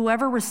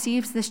 "Whoever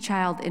receives this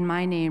child in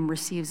my name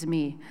receives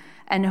me,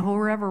 and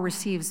whoever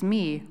receives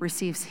me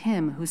receives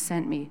him who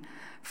sent me.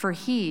 For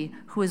he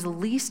who is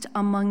least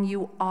among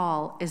you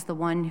all is the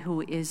one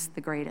who is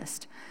the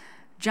greatest."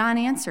 John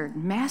answered,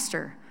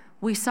 "Master,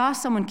 we saw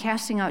someone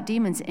casting out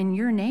demons in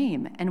your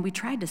name, and we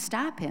tried to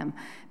stop him,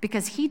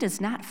 because he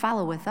does not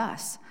follow with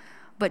us."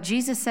 But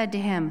Jesus said to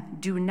him,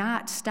 "Do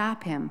not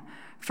stop him,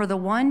 for the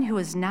one who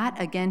is not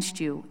against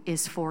you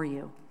is for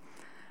you."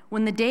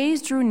 When the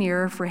days drew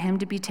nearer for him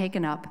to be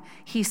taken up,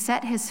 he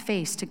set his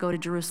face to go to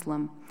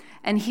Jerusalem.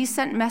 And he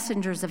sent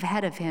messengers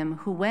ahead of him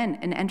who went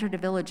and entered a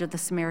village of the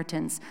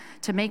Samaritans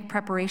to make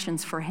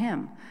preparations for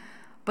him.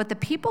 But the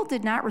people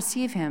did not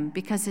receive him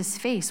because his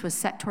face was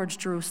set towards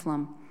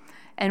Jerusalem.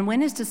 And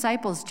when his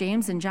disciples,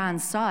 James and John,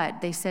 saw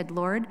it, they said,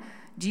 "Lord,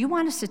 do you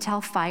want us to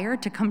tell fire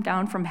to come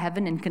down from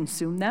heaven and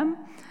consume them?"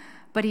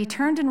 But he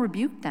turned and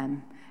rebuked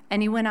them,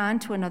 and he went on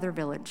to another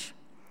village.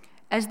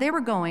 As they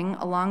were going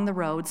along the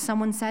road,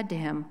 someone said to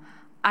him,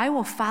 "I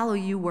will follow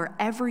you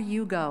wherever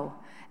you go."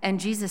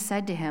 And Jesus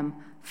said to him,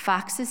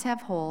 "Foxes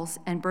have holes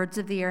and birds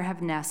of the air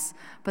have nests,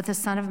 but the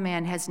Son of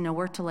Man has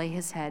nowhere to lay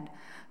his head."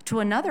 To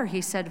another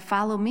he said,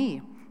 "Follow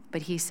me."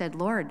 But he said,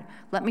 "Lord,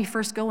 let me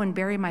first go and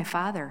bury my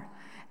father."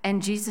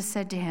 And Jesus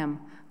said to him,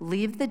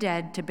 "Leave the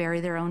dead to bury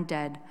their own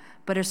dead,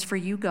 but as for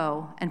you,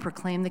 go and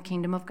proclaim the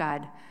kingdom of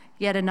God."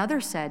 Yet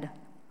another said,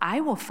 "I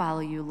will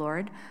follow you,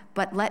 Lord,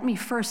 but let me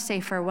first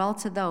say farewell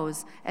to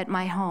those at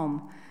my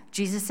home."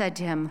 Jesus said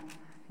to him,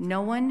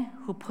 "No one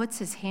who puts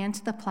his hand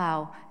to the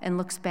plow and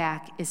looks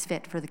back is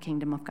fit for the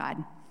kingdom of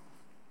God."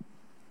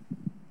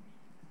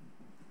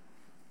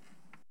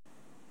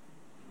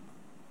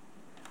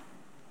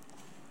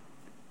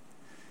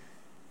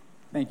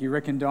 Thank you,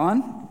 Rick and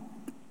Dawn.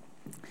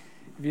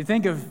 If you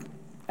think of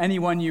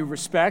anyone you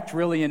respect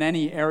really in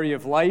any area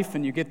of life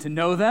and you get to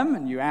know them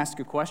and you ask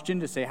a question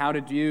to say, how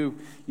did you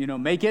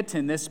make it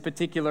in this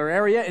particular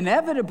area?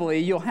 Inevitably,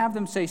 you'll have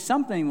them say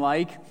something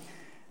like,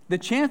 the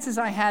chances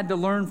I had to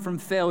learn from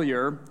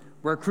failure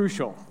were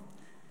crucial.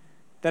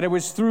 That it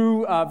was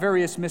through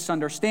various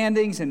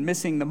misunderstandings and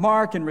missing the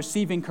mark and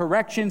receiving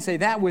correction, say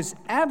that was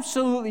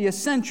absolutely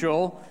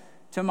essential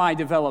to my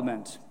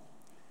development.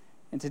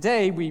 And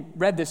today we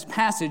read this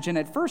passage, and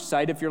at first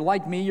sight, if you're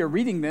like me, you're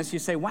reading this, you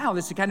say, wow,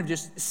 this is kind of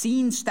just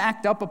scene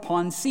stacked up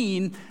upon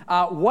scene.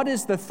 What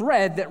is the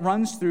thread that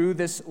runs through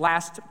this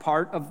last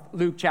part of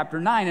Luke chapter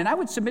 9? And I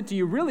would submit to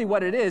you really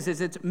what it is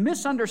it's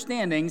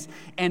misunderstandings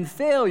and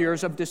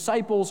failures of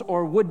disciples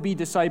or would-be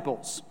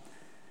disciples.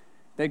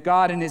 That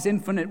God in his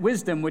infinite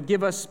wisdom would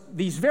give us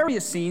these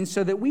various scenes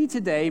so that we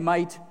today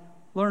might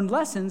learn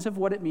lessons of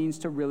what it means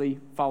to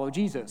really follow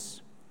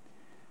Jesus.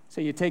 So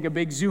you take a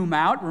big zoom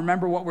out,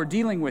 remember what we're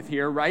dealing with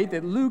here, right?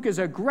 That Luke is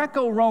a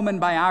Greco-Roman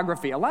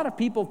biography. A lot of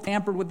people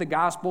tampered with the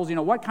Gospels.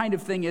 What kind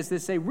of thing is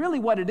this? Say, really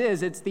what it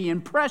is, it's the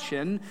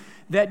impression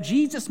that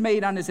Jesus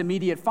made on his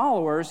immediate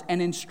followers,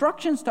 and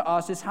instructions to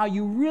us is how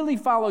you really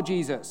follow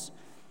Jesus.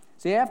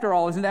 See, after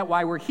all, isn't that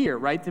why we're here,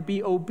 right? To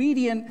be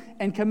obedient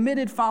and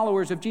committed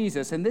followers of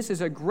Jesus. And this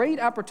is a great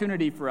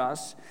opportunity for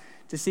us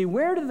to see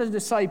where do the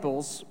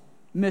disciples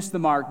miss the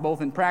mark, both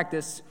in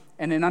practice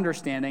and in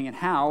understanding, and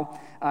how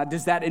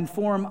does that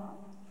inform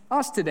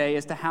us today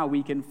as to how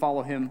we can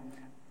follow him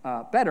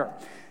better.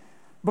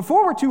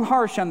 Before we're too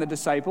harsh on the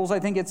disciples, I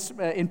think it's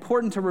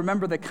important to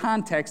remember the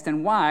context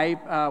and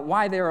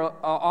why they're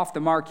off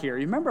the mark here.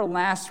 You remember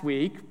last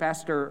week,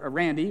 Pastor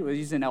Randy,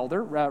 he's an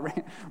elder,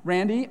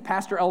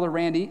 Pastor Elder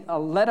Randy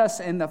led us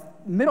in the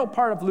middle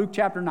part of Luke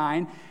chapter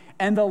 9,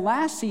 and the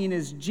last scene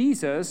is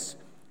Jesus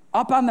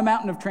up on the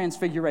mountain of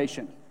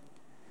transfiguration,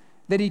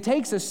 that he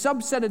takes a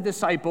subset of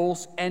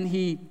disciples and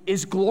he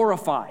is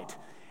glorified.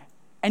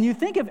 And you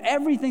think of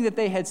everything that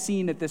they had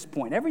seen at this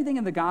point, everything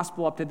in the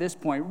gospel up to this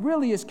point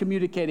really is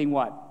communicating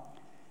what?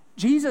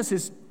 Jesus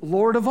is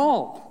Lord of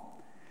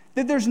all,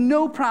 that there's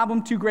no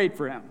problem too great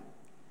for him.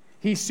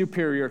 He's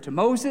superior to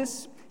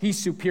Moses. He's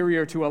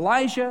superior to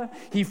Elijah.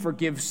 He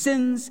forgives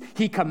sins.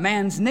 He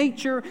commands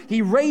nature.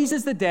 He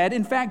raises the dead.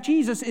 In fact,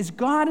 Jesus is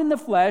God in the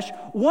flesh.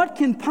 What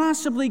can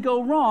possibly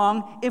go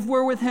wrong if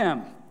we're with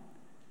him?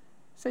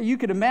 So you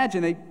could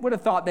imagine they would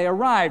have thought they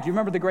arrived. You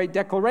remember the great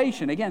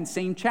declaration. Again,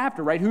 same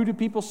chapter, right? Who do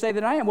people say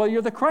that I am? Well,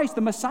 you're the Christ,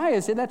 the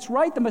Messiah. Say, that's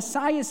right, the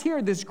Messiah is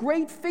here, this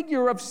great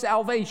figure of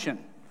salvation.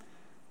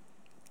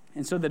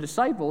 And so the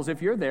disciples,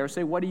 if you're there,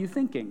 say, what are you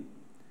thinking?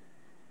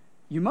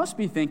 You must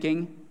be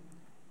thinking,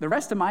 the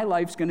rest of my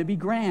life's going to be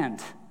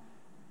grand.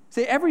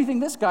 Say,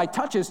 everything this guy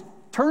touches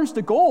turns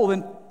to gold,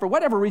 and for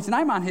whatever reason,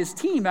 I'm on his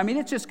team. I mean,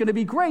 it's just going to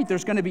be great.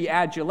 There's going to be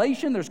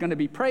adulation. There's going to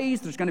be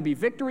praise. There's going to be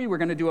victory. We're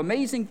going to do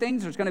amazing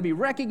things. There's going to be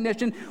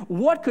recognition.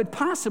 What could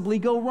possibly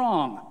go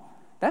wrong?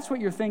 That's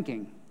what you're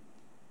thinking.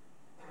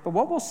 But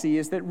what we'll see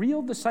is that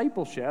real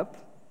discipleship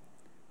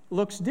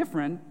looks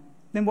different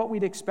than what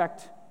we'd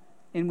expect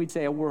in, we'd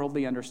say, a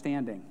worldly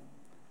understanding.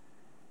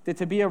 That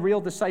to be a real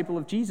disciple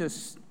of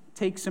Jesus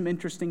takes some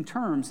interesting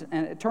turns,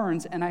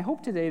 and I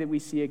hope today that we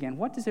see again,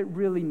 what does it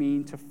really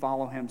mean to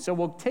follow him? So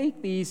we'll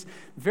take these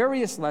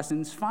various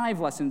lessons, 5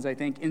 lessons, I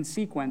think, in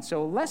sequence.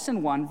 So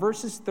lesson 1,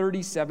 verses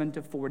 37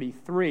 to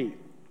 43.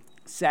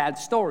 Sad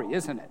story,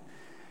 isn't it?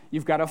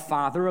 You've got a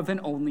father of an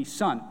only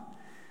son.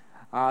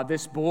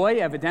 This boy,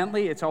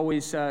 evidently, it's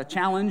always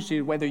challenged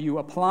whether you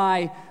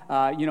apply,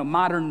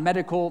 modern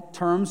medical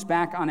terms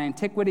back on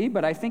antiquity,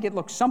 but I think it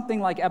looks something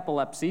like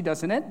epilepsy,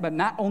 doesn't it? But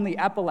not only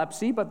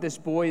epilepsy, but this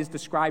boy is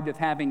described as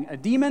having a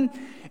demon,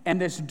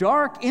 and this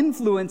dark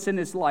influence in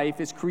his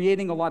life is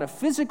creating a lot of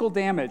physical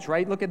damage,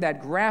 right? Look at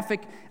that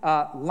graphic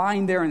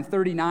line there in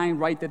 39,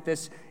 right, that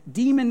this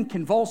demon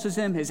convulses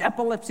him, his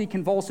epilepsy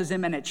convulses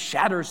him, and it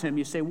shatters him.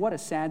 You say, what a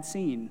sad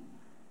scene.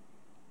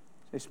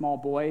 Say, small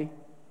boy,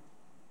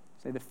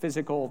 say the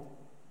physical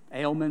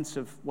ailments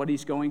of what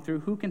he's going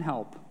through, who can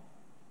help?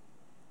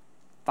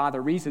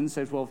 Father reasons,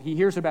 says, well, he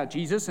hears about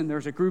Jesus, and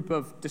there's a group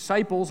of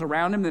disciples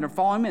around him that are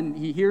following him, and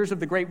he hears of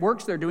the great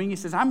works they're doing. He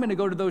says, I'm going to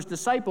go to those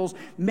disciples.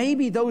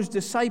 Maybe those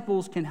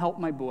disciples can help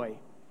my boy.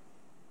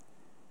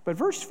 But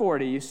verse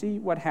 40, you see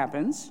what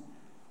happens.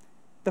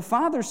 The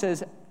father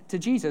says to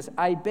Jesus,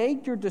 I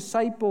begged your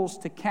disciples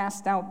to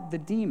cast out the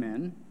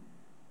demon,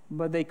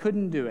 but they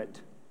couldn't do it.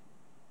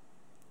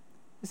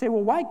 You say,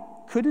 well, why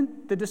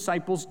couldn't the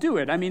disciples do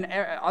it? I mean,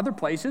 other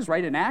places,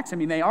 right, in Acts, I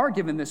mean, they are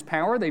given this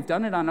power. They've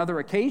done it on other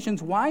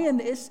occasions. Why in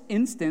this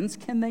instance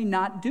can they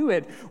not do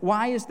it?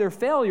 Why is there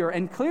failure?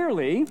 And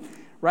clearly,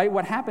 right,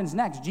 what happens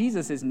next?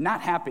 Jesus is not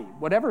happy.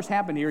 Whatever's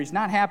happened here, he's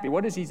not happy.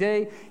 What does he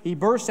say? He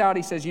bursts out,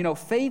 he says,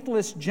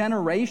 faithless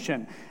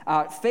generation,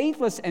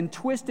 faithless and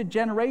twisted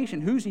generation.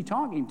 Who's he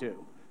talking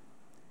to?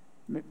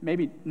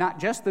 Maybe not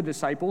just the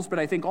disciples, but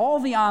I think all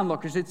the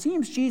onlookers. It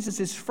seems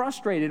Jesus is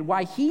frustrated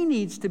why he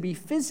needs to be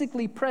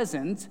physically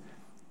present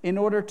in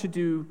order to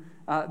do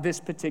this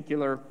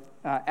particular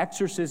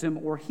exorcism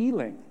or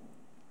healing.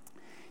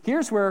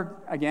 Here's where,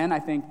 again, I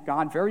think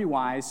God, very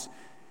wise,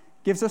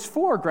 gives us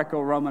 4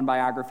 Greco-Roman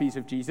biographies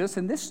of Jesus,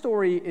 and this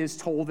story is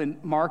told in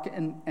Mark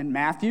and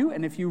Matthew,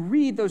 and if you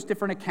read those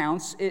different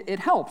accounts, it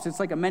helps. It's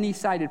like a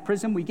many-sided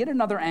prism. We get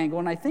another angle,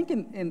 and I think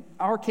in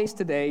our case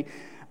today,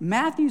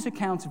 Matthew's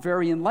account's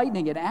very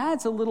enlightening. It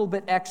adds a little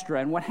bit extra,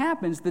 and what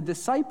happens, the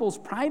disciples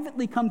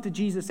privately come to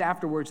Jesus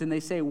afterwards, and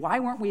they say, why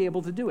weren't we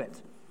able to do it?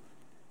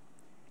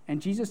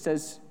 And Jesus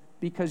says,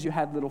 because you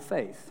had little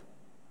faith.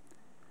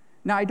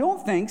 Now, I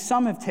don't think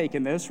some have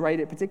taken this,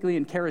 right, particularly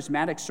in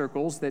charismatic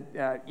circles,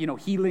 that,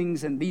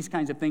 healings and these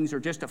kinds of things are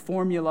just a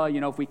formula.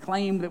 If we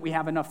claim that we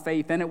have enough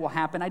faith, then it will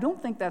happen. I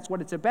don't think that's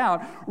what it's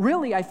about.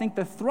 Really, I think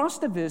the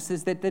thrust of this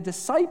is that the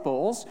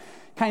disciples,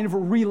 kind of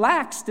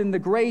relaxed in the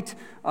great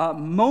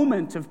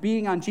moment of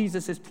being on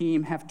Jesus'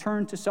 team, have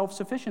turned to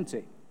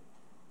self-sufficiency.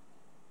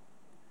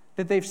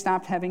 That they've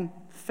stopped having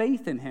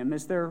faith in him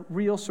as their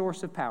real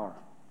source of power.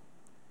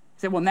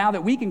 Say, well, now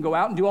that we can go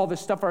out and do all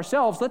this stuff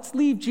ourselves, let's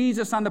leave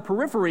Jesus on the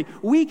periphery.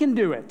 We can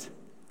do it.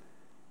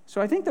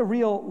 So I think the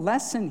real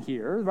lesson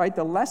here, right,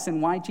 the lesson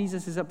why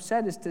Jesus is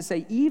upset is to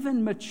say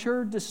even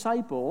mature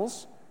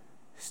disciples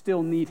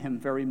still need him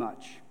very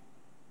much.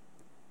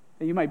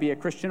 You might be a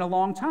Christian a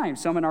long time.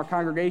 Some in our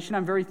congregation,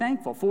 I'm very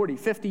thankful, 40,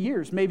 50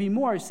 years, maybe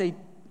more. I say,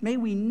 may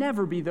we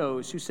never be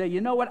those who say, you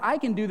know what, I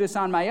can do this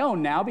on my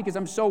own now because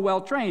I'm so well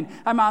trained.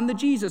 I'm on the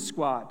Jesus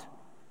squad.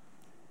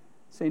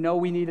 Say, no,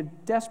 we need a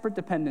desperate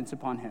dependence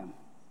upon him.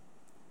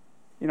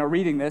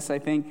 Reading this, I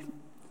think,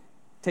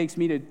 takes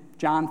me to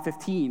John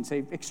 15.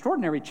 Say,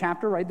 extraordinary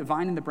chapter, right? The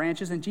vine and the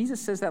branches. And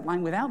Jesus says that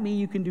line, without me,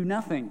 you can do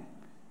nothing.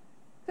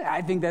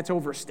 I think that's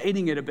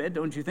overstating it a bit,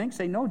 don't you think?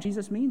 Say, no,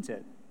 Jesus means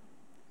it.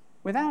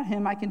 Without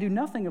him, I can do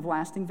nothing of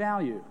lasting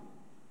value.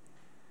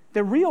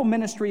 The real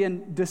ministry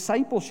and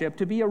discipleship,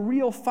 to be a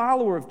real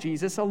follower of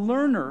Jesus, a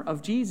learner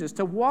of Jesus,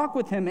 to walk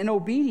with him in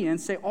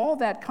obedience, say all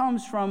that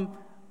comes from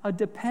a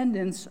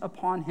dependence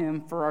upon him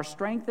for our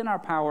strength and our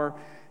power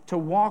to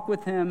walk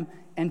with him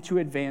and to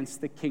advance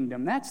the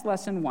kingdom. That's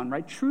lesson 1,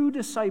 right? True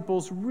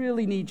disciples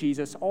really need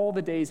Jesus all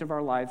the days of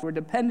our lives. We're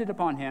dependent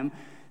upon him.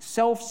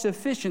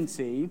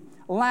 Self-sufficiency,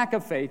 lack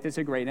of faith is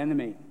a great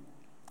enemy.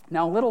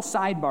 Now, a little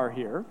sidebar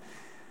here.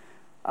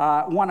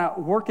 Want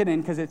to work it in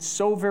because it's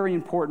so very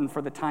important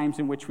for the times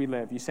in which we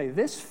live. You say,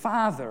 this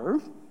father,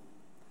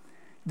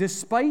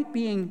 despite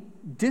being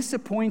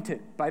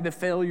disappointed by the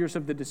failures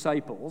of the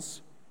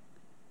disciples,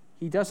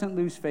 he doesn't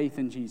lose faith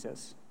in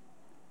Jesus.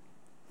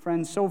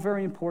 Friends, so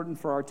very important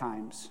for our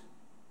times.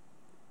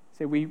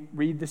 Say, we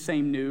read the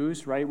same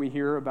news, right? We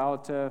hear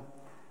about a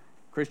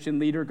Christian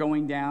leader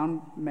going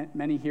down.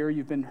 Many here,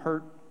 you've been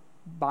hurt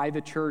by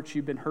the church.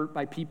 You've been hurt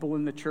by people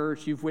in the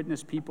church. You've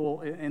witnessed people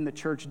in the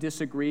church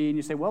disagree. And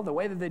you say, well, the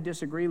way that they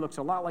disagree looks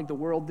a lot like the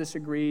world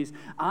disagrees.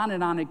 On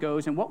and on it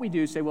goes. And what we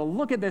do is say, well,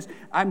 look at this.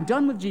 I'm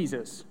done with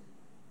Jesus.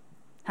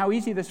 How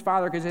easy this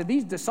father, because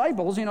these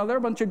disciples, they're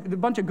a bunch of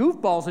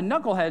goofballs and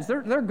knuckleheads.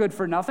 They're good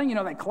for nothing.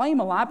 They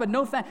claim a lot, but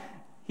no thanks.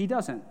 He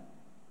doesn't.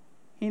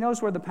 He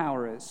knows where the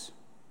power is.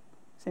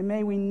 Say,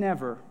 may we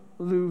never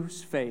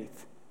lose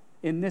faith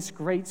in this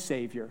great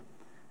Savior,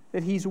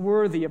 that he's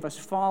worthy of us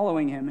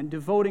following him and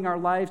devoting our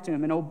lives to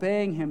him and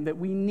obeying him, that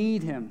we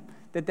need him,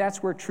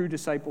 that's where true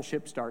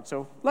discipleship starts.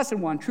 So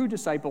lesson 1, true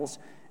disciples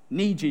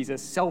need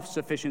Jesus.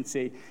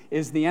 Self-sufficiency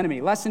is the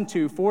enemy. Lesson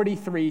 2,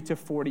 43 to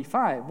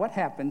 45. What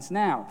happens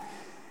now?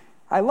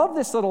 I love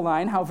this little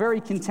line, how very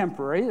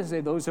contemporary. As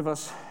those of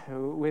us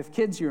with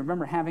kids, you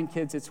remember having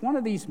kids. It's one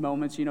of these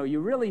moments, you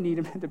really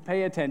need them to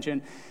pay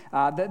attention.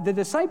 The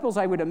disciples,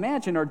 I would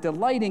imagine, are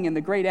delighting in the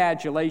great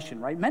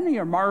adulation, right? Many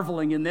are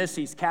marveling in this.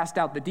 He's cast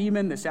out the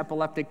demon. This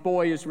epileptic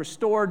boy is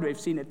restored. We've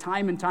seen it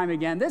time and time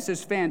again. This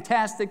is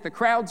fantastic. The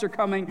crowds are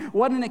coming.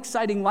 What an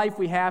exciting life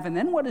we have. And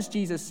then what does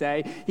Jesus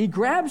say? He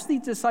grabs the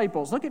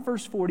disciples. Look at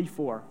verse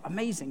 44.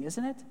 Amazing,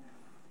 isn't it?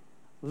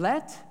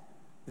 Let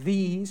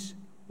these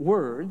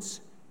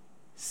words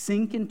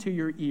sink into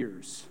your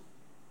ears.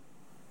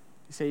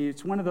 You say,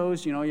 it's one of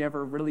those, you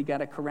ever really got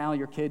to corral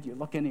your kid, you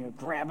look in and you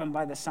grab him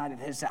by the side of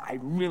his, I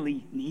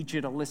really need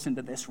you to listen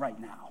to this right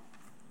now.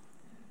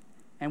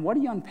 And what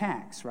he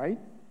unpacks, right?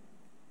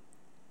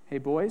 Hey,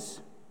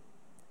 boys,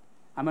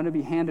 I'm going to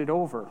be handed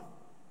over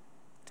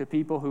to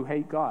people who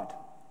hate God.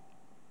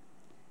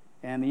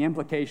 And the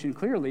implication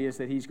clearly is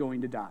that he's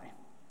going to die.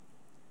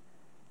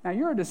 Now,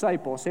 you're a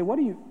disciple. Say,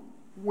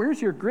 where's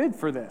your grid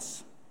for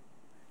this?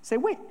 Say,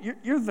 wait,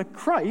 you're the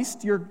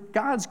Christ, you're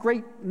God's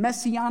great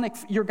messianic,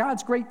 you're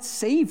God's great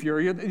Savior,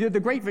 you're the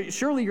great,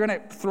 surely you're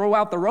going to throw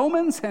out the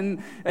Romans and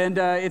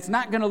it's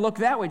not going to look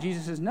that way.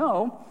 Jesus says,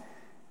 no,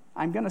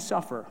 I'm going to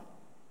suffer.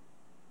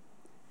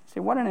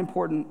 Say, what an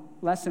important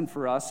lesson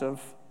for us of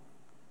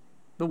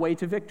the way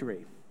to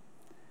victory.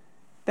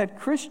 That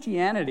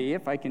Christianity,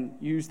 if I can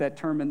use that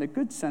term in the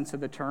good sense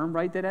of the term,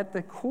 right, that at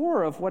the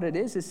core of what it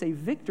is say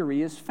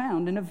victory is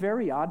found in a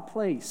very odd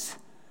place.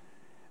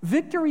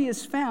 Victory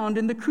is found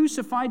in the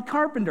crucified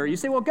carpenter. You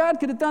say, well, God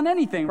could have done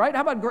anything, right?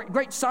 How about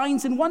great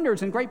signs and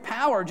wonders and great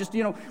power, just,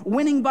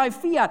 winning by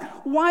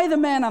fiat? Why the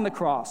man on the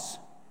cross? You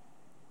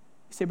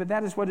say, but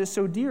that is what is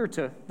so dear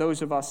to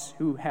those of us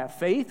who have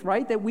faith,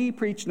 right? That we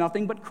preach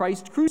nothing but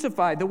Christ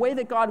crucified. The way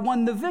that God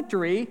won the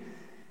victory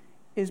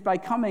is by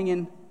coming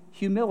in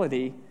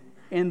humility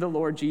in the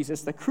Lord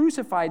Jesus, the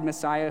crucified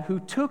Messiah who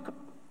took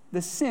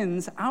the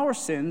sins, our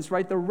sins,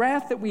 right, the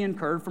wrath that we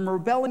incurred from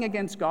rebelling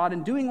against God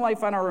and doing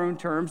life on our own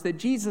terms, that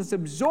Jesus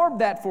absorbed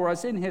that for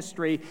us in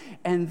history,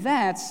 and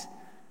that's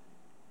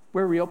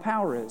where real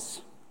power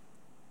is.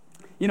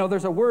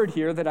 There's a word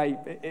here that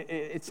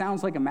it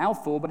sounds like a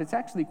mouthful, but it's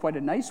actually quite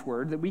a nice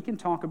word that we can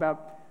talk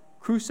about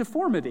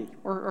cruciformity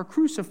or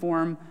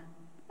cruciform,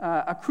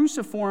 a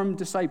cruciform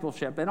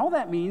discipleship. And all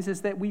that means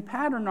is that we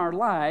pattern our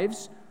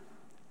lives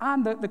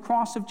on the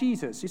cross of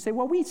Jesus. You say,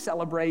 well, we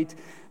celebrate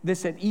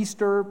this at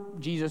Easter.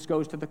 Jesus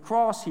goes to the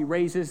cross. He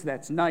raises.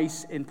 That's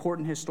nice,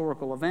 important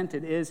historical event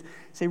it is.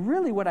 Say,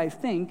 really what I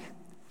think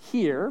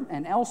here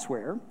and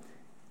elsewhere,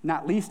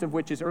 not least of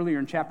which is earlier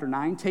in chapter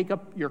 9, take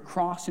up your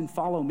cross and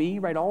follow me,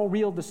 right? All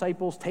real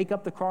disciples take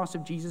up the cross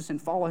of Jesus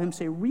and follow him.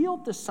 Say, real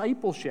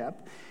discipleship,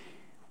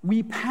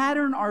 we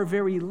pattern our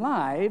very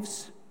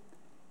lives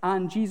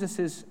on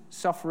Jesus'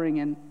 suffering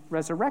and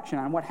resurrection,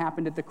 on what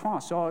happened at the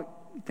cross. So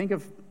think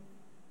of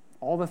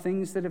all the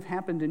things that have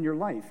happened in your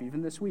life,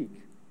 even this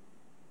week.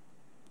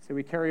 So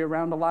we carry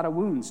around a lot of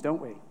wounds,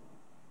 don't we? A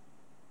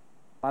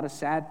lot of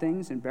sad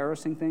things,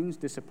 embarrassing things,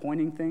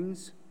 disappointing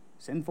things,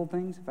 sinful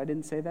things. If I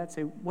didn't say that,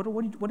 say, what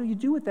do you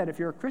do with that if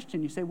you're a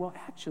Christian? You say, well,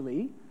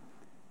 actually,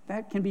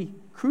 that can be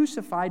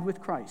crucified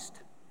with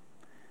Christ.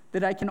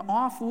 That I can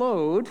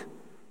offload,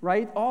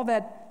 right, all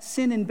that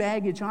sin and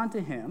baggage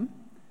onto him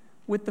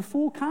with the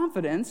full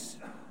confidence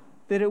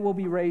that it will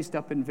be raised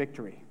up in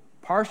victory.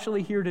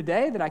 partially here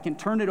today, that I can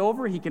turn it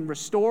over, he can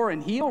restore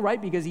and heal,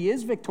 right? Because he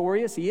is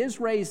victorious, he is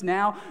raised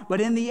now.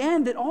 But in the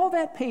end, that all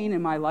that pain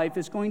in my life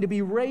is going to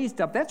be raised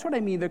up. That's what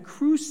I mean, the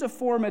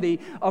cruciformity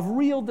of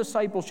real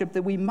discipleship,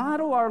 that we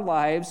model our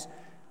lives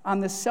on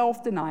the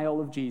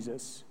self-denial of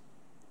Jesus.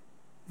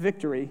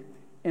 Victory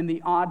in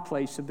the odd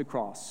place of the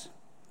cross.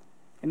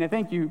 And I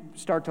think you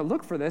start to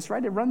look for this,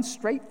 right? It runs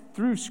straight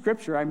through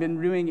Scripture. I've been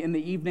doing, in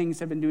the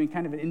evenings, I've been doing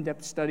kind of an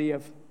in-depth study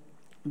of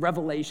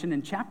Revelation.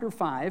 In chapter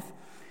 5,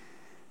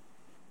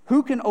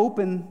 who can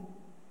open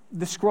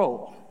the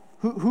scroll?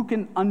 Who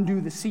can undo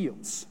the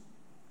seals?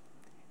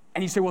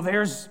 And you say, well,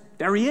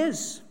 there he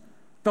is.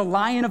 The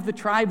Lion of the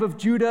tribe of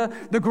Judah,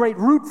 the great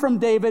root from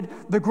David,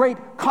 the great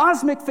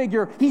cosmic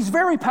figure. He's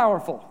very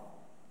powerful.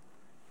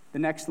 The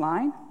next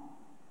line,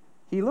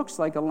 he looks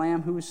like a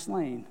lamb who was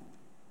slain.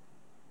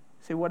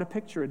 Say, what a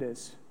picture it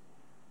is.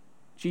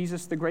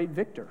 Jesus, the great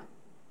victor.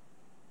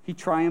 He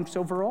triumphs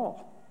over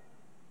all.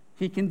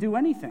 He can do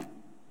anything.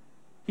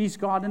 He's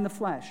God in the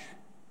flesh.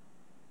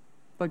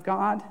 But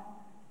God,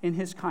 in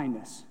his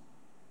kindness,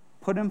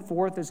 put him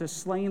forth as a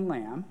slain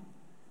lamb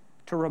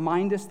to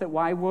remind us that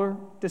while we're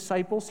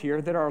disciples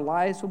here, that our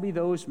lives will be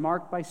those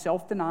marked by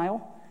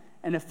self-denial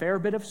and a fair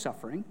bit of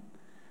suffering.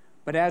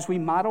 But as we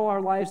model our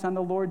lives on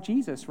the Lord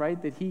Jesus,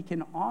 right, that he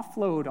can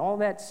offload all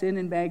that sin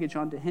and baggage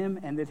onto him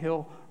and that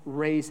he'll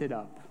raise it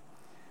up.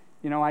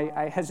 You know,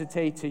 I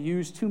hesitate to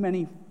use too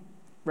many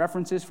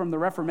references from the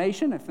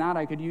Reformation. If not,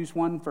 I could use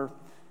one for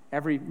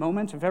every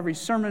moment of every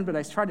sermon, but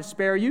I try to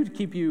spare you, to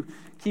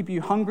keep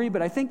you hungry.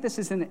 But I think this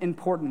is an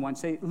important one.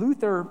 Say,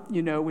 Luther,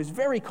 was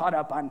very caught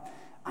up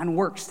on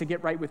works to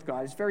get right with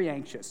God. He's very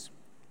anxious.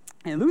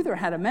 And Luther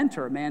had a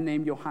mentor, a man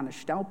named Johannes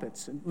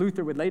Staupitz. And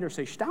Luther would later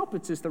say,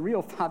 Staupitz is the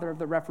real father of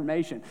the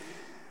Reformation.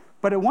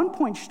 But at one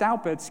point,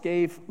 Staupitz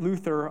gave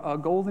Luther a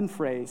golden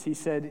phrase. He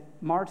said,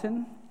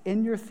 Martin,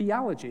 in your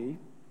theology,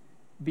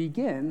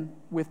 begin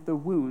with the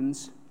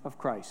wounds of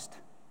Christ.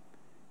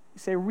 You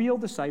say, real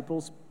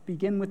disciples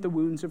begin with the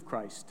wounds of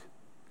Christ.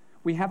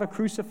 We have a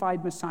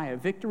crucified Messiah.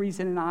 Victory's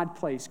in an odd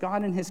place.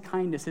 God in his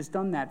kindness has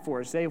done that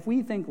for us. Say, if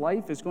we think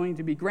life is going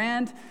to be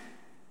grand,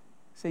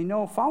 say,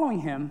 no,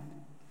 following him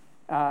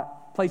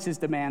places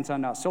demands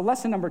on us. So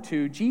lesson number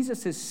 2,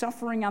 Jesus'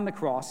 suffering on the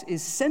cross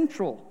is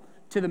central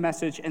to the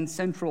message and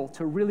central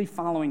to really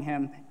following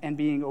him and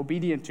being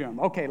obedient to him.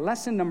 Okay,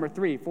 lesson number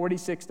 3,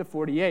 46 to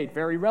 48,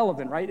 very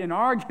relevant, right? An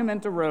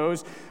argument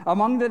arose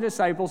among the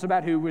disciples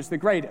about who was the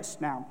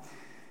greatest. Now,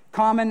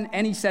 common,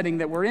 any setting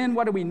that we're in,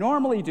 what do we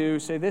normally do?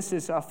 Say, this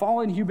is a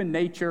fallen human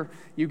nature.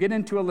 You get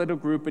into a little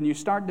group and you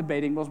start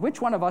debating, well,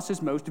 which one of us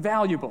is most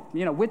valuable?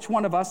 Which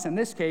one of us, in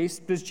this case,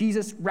 does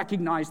Jesus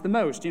recognize the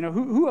most?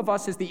 Who of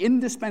us is the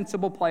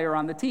indispensable player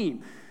on the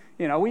team?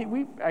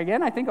 We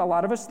again, I think a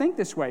lot of us think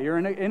this way. You're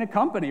in a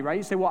company, right?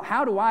 You say, well,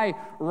 how do I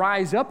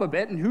rise up a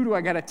bit, and who do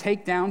I got to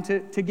take down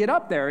to get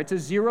up there? It's a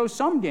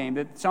zero-sum game,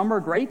 that some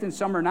are great and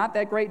some are not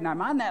that great, and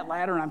I'm on that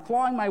ladder and I'm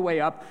clawing my way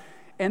up.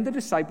 And the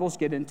disciples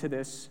get into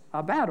this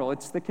battle.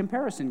 It's the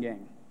comparison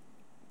game.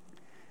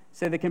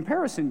 So the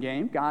comparison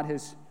game, God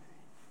has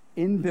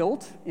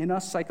inbuilt in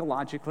us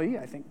psychologically,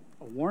 I think,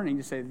 a warning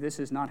to say this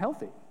is not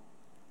healthy.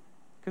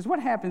 Because what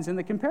happens in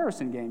the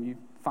comparison game? You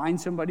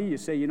find somebody, you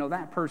say,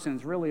 that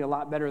person's really a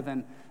lot better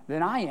than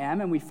I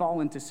am, and we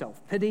fall into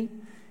self-pity.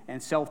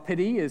 And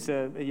self-pity is,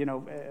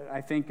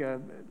 I think,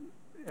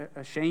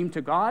 a shame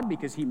to God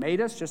because he made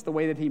us just the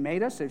way that he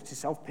made us.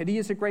 Self-pity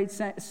is a great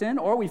sin.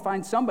 Or we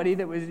find somebody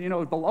that was,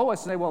 below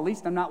us and say, well, at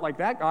least I'm not like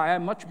that guy.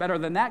 I'm much better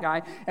than that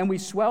guy. And we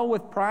swell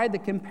with pride. The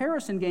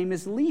comparison game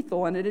is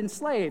lethal and it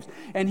enslaves.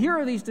 And here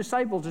are these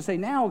disciples to say,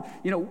 now,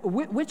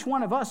 which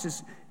one of us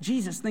is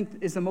Jesus think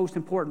is the most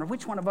important? Or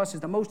which one of us is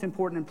the most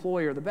important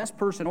employee or the best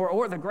person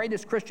or the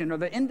greatest Christian or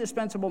the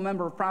indispensable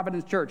member of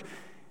Providence Church?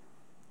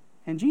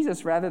 And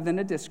Jesus, rather than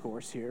a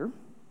discourse here,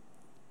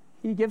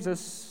 he gives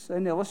us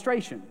an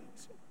illustration.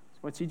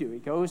 What's he do? He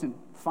goes and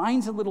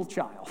finds a little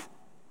child,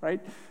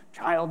 right?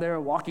 Child there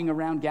walking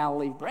around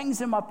Galilee,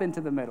 brings him up into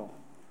the middle.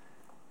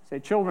 Say,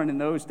 children in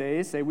those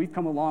days, say, we've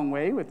come a long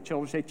way with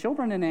children. Say,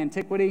 children in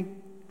antiquity,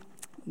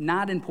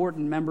 not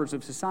important members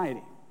of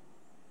society.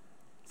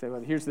 Say,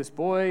 well, here's this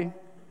boy.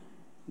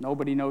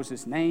 Nobody knows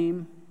his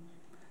name.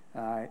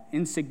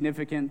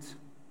 Insignificant,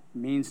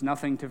 means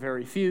nothing to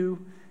very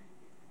few.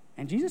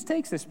 And Jesus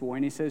takes this boy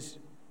and he says,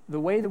 the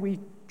way that we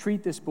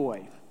treat this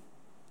boy,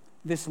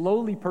 this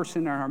lowly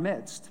person in our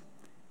midst,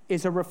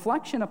 is a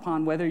reflection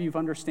upon whether you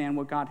understand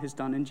what God has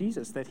done in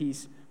Jesus, that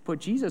he's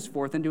put Jesus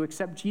forth, and to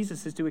accept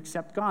Jesus is to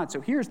accept God.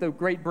 So here's the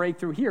great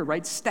breakthrough here,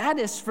 right?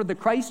 Status for the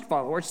Christ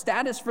follower,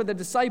 status for the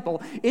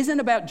disciple, isn't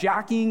about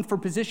jockeying for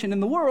position in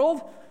the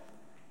world.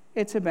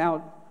 It's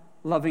about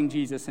loving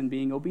Jesus and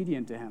being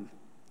obedient to him.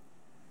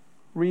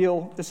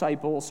 Real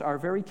disciples are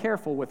very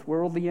careful with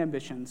worldly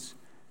ambitions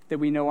that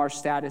we know our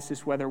status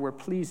is whether we're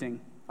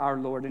pleasing our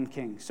Lord and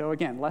King. So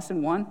again,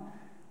 lesson 1,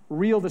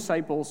 real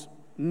disciples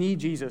need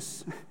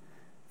Jesus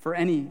for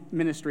any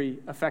ministry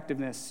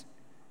effectiveness.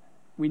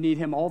 We need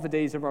him all the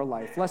days of our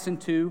life. Lesson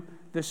 2,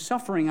 the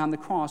suffering on the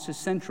cross is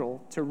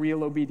central to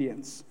real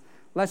obedience.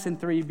 Lesson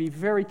 3, be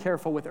very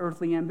careful with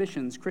earthly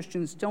ambitions.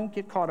 Christians, don't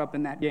get caught up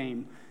in that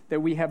game, that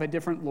we have a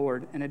different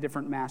Lord and a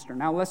different master.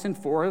 Now, lesson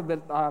 4,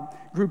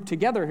 grouped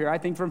together here, I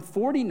think from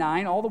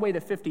 49 all the way to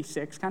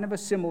 56, kind of a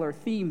similar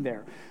theme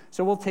there.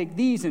 So we'll take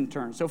these in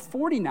turn. So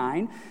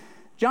 49,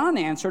 John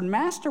answered,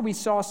 Master, we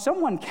saw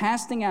someone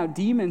casting out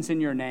demons in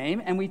your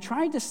name, and we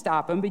tried to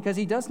stop him because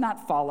he does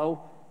not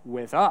follow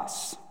with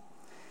us.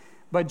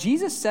 But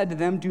Jesus said to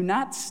them, do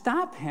not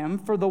stop him,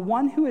 for the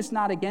one who is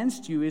not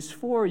against you is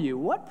for you.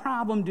 What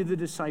problem do the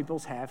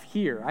disciples have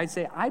here? I'd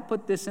say I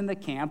put this in the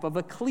camp of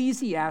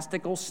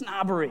ecclesiastical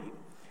snobbery.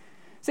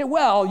 Say,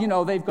 well,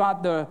 they've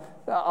got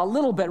a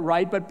little bit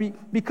right, but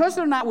because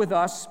they're not with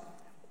us,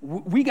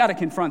 we got to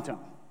confront them.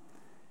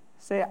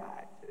 Say,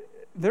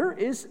 there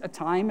is a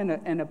time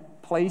and a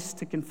place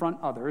to confront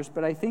others,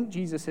 but I think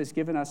Jesus has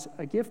given us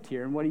a gift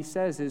here, and what he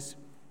says is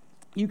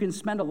you can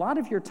spend a lot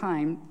of your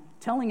time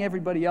telling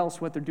everybody else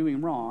what they're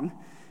doing wrong,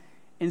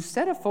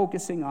 instead of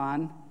focusing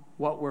on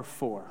what we're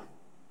for.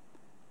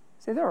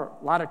 See, there are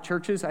a lot of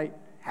churches, I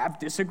have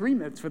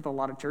disagreements with a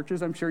lot of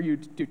churches. I'm sure you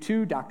do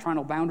too.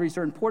 Doctrinal boundaries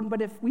are important,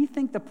 but if we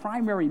think the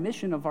primary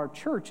mission of our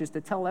church is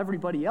to tell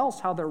everybody else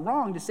how they're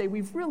wrong, to say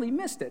we've really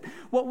missed it.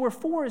 What we're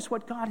for is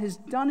what God has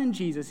done in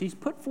Jesus. He's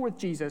put forth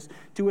Jesus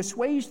to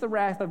assuage the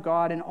wrath of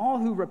God, and all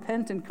who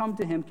repent and come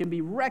to him can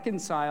be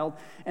reconciled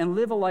and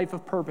live a life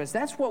of purpose.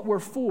 That's what we're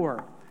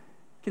for.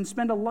 Can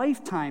spend a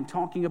lifetime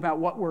talking about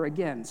what we're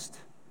against.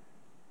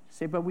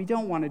 Say, but we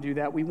don't want to do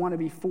that. We want to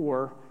be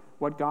for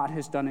what God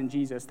has done in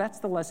Jesus. That's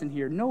the lesson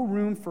here. No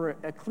room for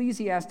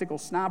ecclesiastical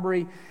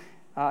snobbery.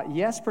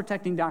 Yes,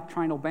 protecting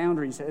doctrinal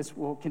boundaries, as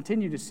we'll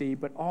continue to see,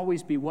 but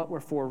always be what we're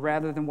for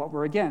rather than what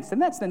we're against.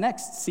 And that's the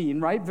next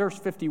scene, right? Verse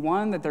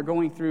 51, that they're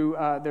going through,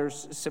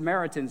 there's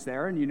Samaritans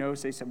there, and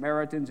say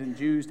Samaritans and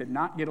Jews did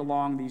not get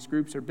along. These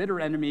groups are bitter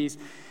enemies.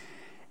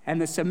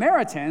 And the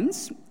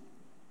Samaritans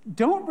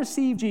don't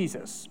receive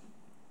Jesus.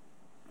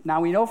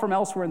 Now, we know from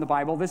elsewhere in the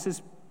Bible, this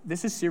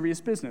is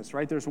serious business,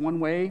 right? There's one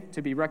way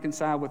to be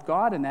reconciled with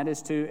God, and that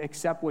is to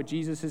accept what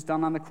Jesus has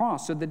done on the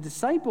cross. So the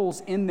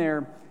disciples in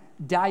their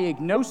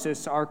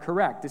diagnosis are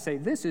correct to say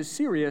this is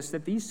serious,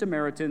 that these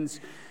Samaritans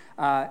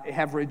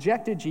have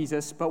rejected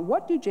Jesus. But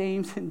what do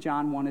James and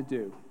John want to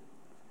do?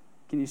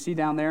 Can you see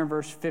down there in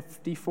verse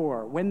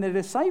 54? When the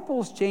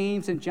disciples,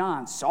 James and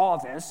John, saw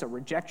this, a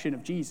rejection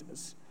of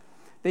Jesus,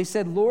 they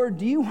said, Lord,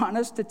 do you want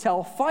us to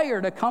tell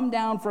fire to come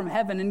down from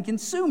heaven and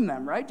consume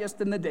them, right?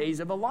 Just in the days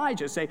of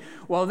Elijah. Say,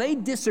 well, they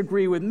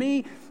disagree with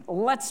me.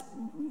 Let's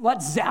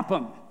zap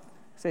them.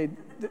 Say,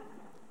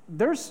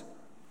 there's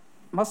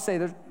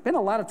been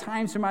a lot of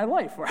times in my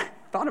life where I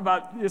thought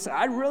about this.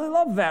 I really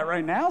love that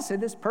right now. Say,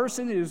 this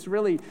person is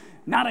really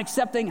not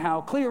accepting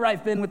how clear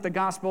I've been with the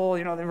gospel.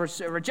 They were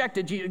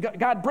rejected Jesus.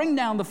 God, bring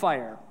down the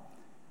fire.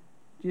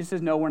 Jesus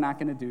says, no, we're not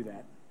going to do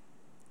that.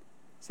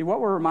 See,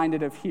 what we're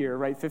reminded of here,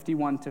 right,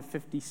 51 to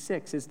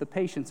 56, is the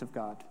patience of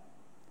God.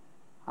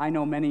 I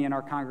know many in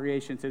our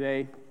congregation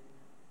today,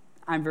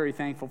 I'm very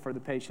thankful for the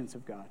patience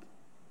of God.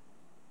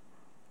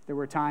 There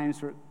were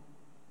times where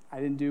I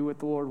didn't do what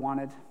the Lord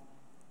wanted.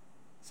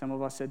 Some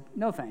of us said,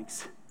 no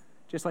thanks,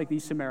 just like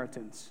these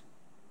Samaritans.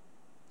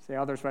 Say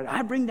others, right,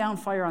 I bring down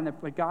fire on them,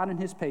 but God in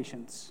his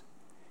patience,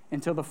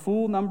 until the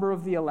full number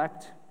of the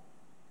elect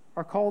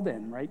are called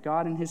in, right?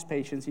 God in his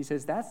patience. He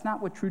says, that's not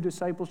what true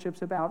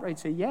discipleship's about, right?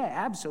 Say, yeah,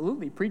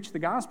 absolutely. Preach the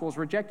gospel. Is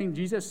rejecting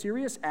Jesus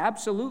serious?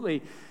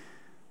 Absolutely.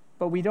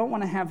 But we don't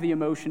want to have the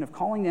emotion of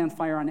calling down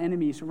fire on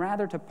enemies,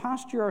 rather to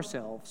posture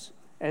ourselves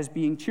as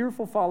being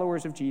cheerful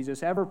followers of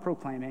Jesus, ever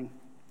proclaiming,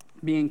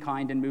 being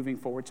kind and moving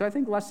forward. So I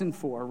think lesson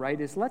 4, right,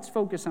 is let's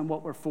focus on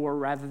what we're for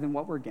rather than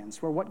what we're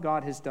against, or what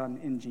God has done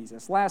in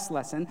Jesus. Last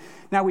lesson.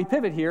 Now we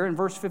pivot here in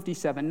verse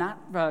 57,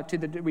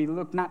 we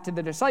look not to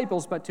the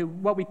disciples, but to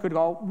what we could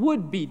call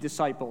would-be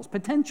disciples,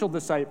 potential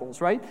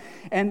disciples, right?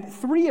 And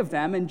 3 of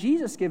them, and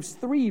Jesus gives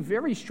 3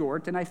 very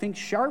short and I think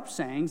sharp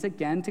sayings,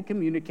 again, to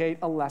communicate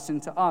a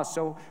lesson to us.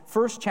 So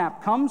first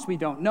chap comes, we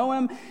don't know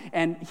him,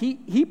 and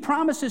he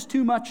promises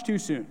too much too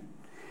soon.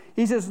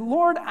 He says,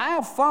 Lord,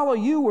 I'll follow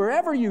you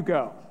wherever you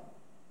go.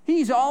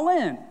 He's all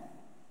in.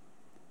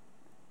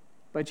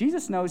 But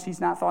Jesus knows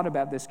he's not thought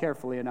about this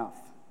carefully enough.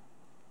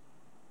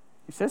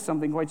 He says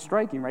something quite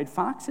striking, right?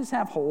 Foxes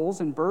have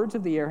holes and birds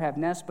of the air have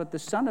nests, but the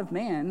Son of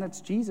Man,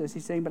 that's Jesus,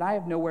 he's saying, but I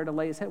have nowhere to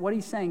lay his head. What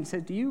he's saying, he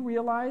said, do you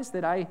realize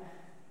that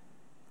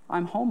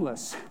I'm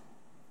homeless?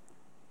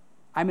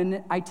 I'm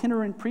an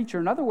itinerant preacher.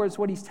 In other words,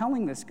 what he's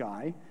telling this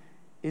guy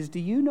is, do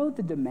you know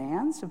the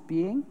demands of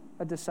being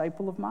a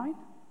disciple of mine?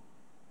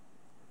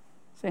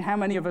 Say, how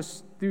many of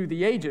us through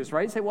the ages,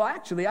 right? Say, well,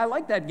 actually, I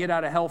like that get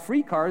out of hell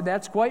free card.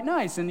 That's quite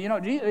nice. And,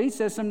 he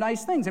says some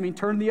nice things. I mean,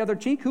 turn the other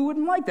cheek. Who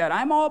wouldn't like that?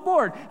 I'm all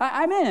aboard.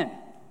 I'm in.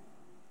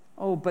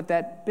 Oh, but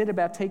that bit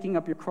about taking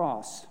up your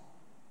cross,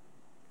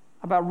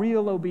 about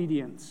real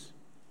obedience,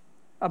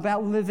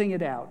 about living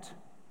it out.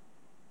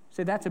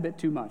 Say, that's a bit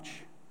too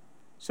much.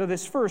 So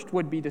this first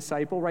would-be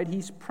disciple, right?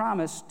 He's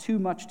promised too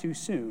much too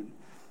soon.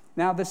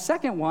 Now, the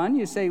second one,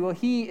 you say, well,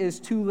 he is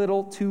too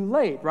little, too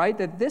late, right?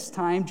 That this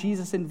time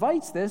Jesus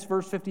invites this,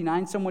 verse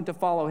 59, someone to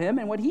follow him.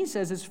 And what he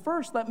says is,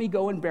 first, let me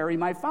go and bury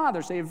my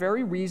father. Say, a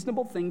very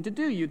reasonable thing to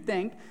do, you'd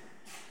think.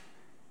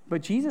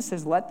 But Jesus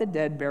says, let the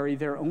dead bury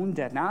their own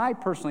dead. Now, I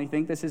personally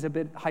think this is a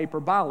bit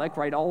hyperbolic,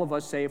 right? All of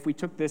us say, if we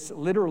took this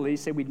literally,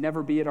 say we'd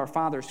never be at our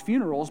father's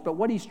funerals. But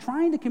what he's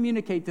trying to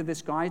communicate to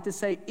this guy is to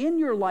say, in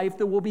your life,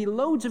 there will be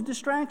loads of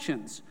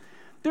distractions.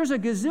 There's a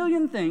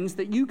gazillion things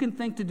that you can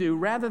think to do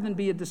rather than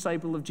be a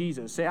disciple of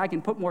Jesus. Say, I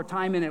can put more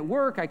time in at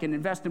work, I can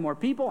invest in more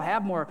people,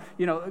 have more,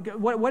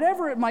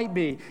 whatever it might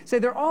be. Say,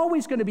 there are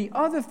always going to be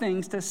other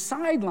things to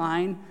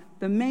sideline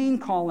the main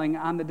calling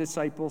on the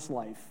disciple's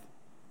life.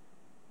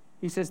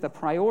 He says the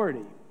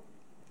priority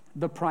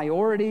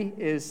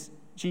is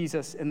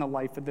Jesus in the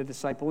life of the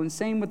disciple. And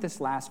same with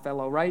this last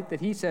fellow, right? That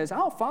he says,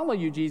 I'll follow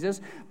you, Jesus,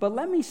 but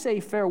let me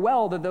say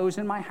farewell to those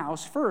in my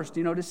house first,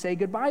 to say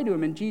goodbye to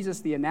him. And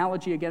Jesus, the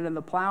analogy again in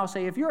the plow,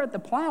 say, if you're at the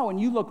plow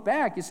and you look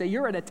back, you say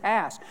you're at a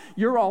task,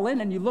 you're all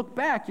in, and you look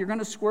back, you're going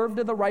to swerve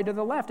to the right or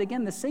the left.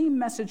 Again, the same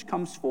message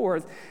comes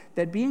forth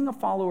that being a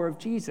follower of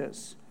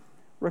Jesus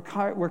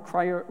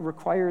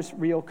requires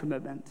real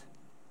commitment.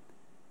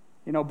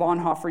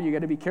 Bonhoeffer, you got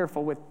to be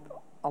careful with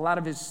a lot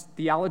of his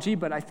theology,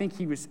 but I think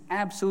he was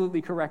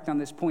absolutely correct on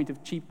this point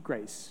of cheap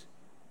grace.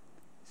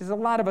 He says a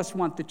lot of us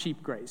want the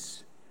cheap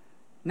grace,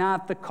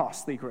 not the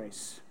costly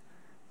grace.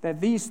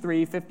 That these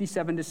three,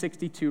 57 to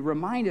 62,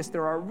 remind us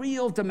there are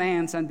real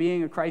demands on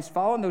being a Christ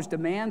follower, and those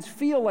demands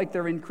feel like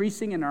they're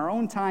increasing in our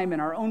own time, in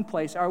our own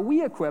place. Are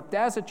we equipped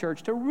as a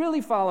church to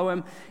really follow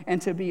him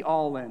and to be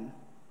all in?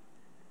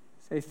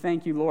 Say,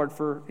 thank you, Lord,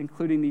 for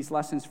including these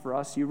lessons for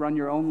us. You run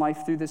your own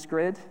life through this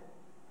grid.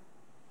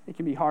 It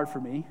can be hard for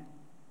me.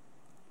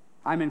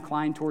 I'm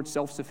inclined towards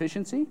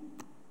self-sufficiency.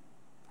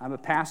 I'm a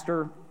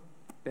pastor,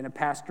 been a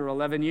pastor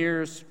 11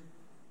 years.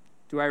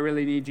 Do I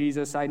really need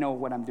Jesus? I know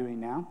what I'm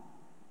doing now.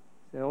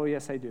 Say, oh,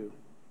 yes, I do.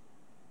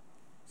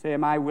 Say,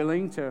 am I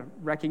willing to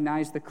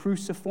recognize the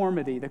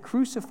cruciformity, the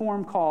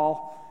cruciform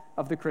call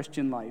of the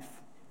Christian life?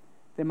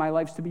 That my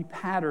life's to be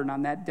patterned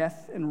on that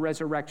death and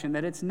resurrection,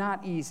 that it's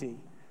not easy.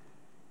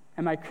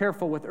 Am I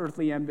careful with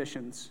earthly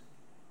ambitions?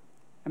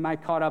 Am I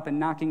caught up in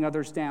knocking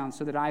others down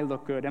so that I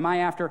look good? Am I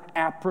after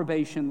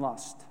approbation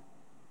lust?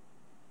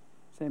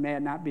 Say, may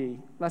it not be.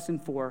 Lesson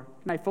 4,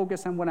 can I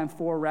focus on what I'm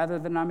for rather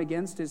than I'm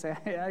against? Is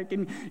I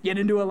can get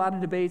into a lot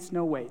of debates.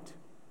 No, wait.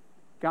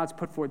 God's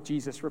put forth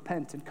Jesus.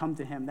 Repent and come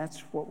to him.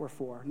 That's what we're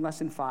for. And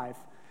lesson 5,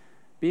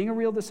 being a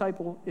real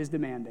disciple is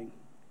demanding.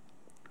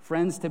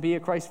 Friends, to be a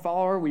Christ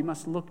follower, we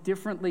must look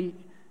differently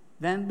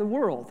than the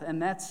world,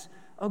 and that's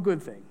a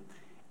good thing.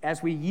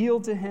 As we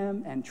yield to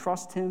him and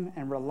trust him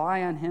and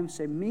rely on him,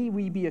 say, may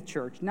we be a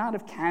church, not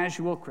of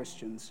casual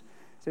Christians.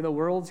 Say, the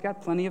world's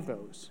got plenty of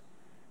those,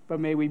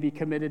 but may we be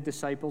committed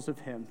disciples of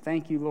him.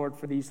 Thank you, Lord,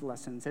 for these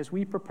lessons. As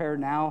we prepare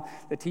now,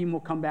 the team will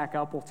come back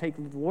up. We'll take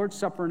the Lord's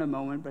Supper in a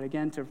moment, but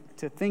again,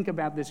 to think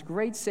about this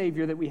great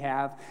Savior that we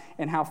have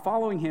and how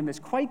following him is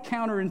quite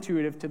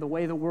counterintuitive to the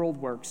way the world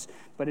works,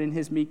 but in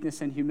his meekness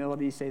and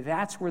humility, say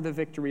that's where the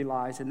victory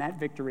lies, and that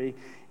victory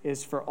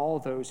is for all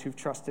those who've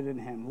trusted in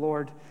him.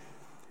 Lord,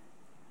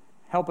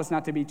 help us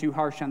not to be too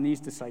harsh on these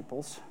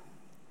disciples.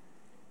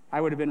 I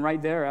would have been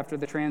right there after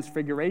the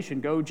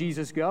transfiguration. Go,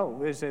 Jesus, go.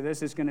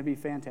 This is going to be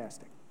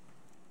fantastic.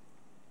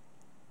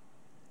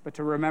 But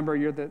to remember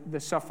you're the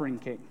suffering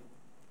king.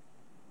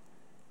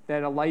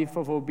 That a life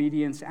of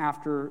obedience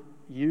after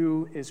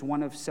you is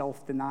one of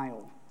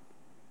self-denial.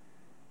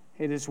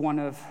 It is one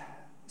of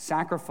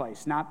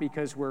sacrifice, not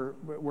because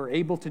we're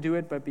able to do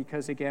it, but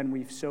because, again,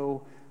 we've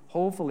so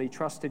hopefully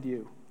trusted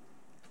you.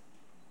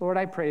 Lord,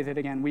 I pray that,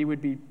 again, we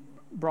would be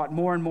brought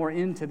more and more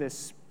into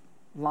this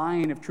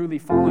line of truly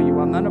following you.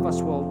 While none of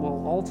us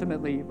will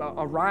ultimately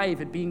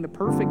arrive at being the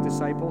perfect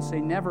disciple, say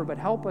never, but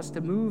help us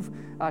to move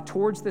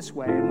towards this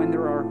way. And when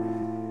there are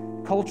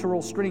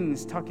cultural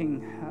strings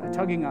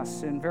tugging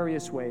us in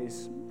various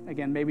ways,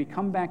 again, may we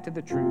come back to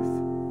the truth,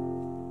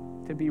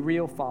 to be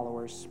real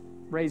followers.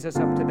 Raise us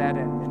up to that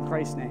end. In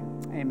Christ's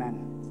name,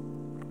 amen.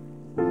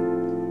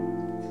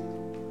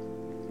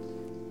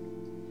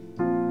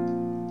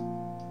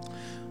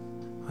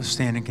 Let's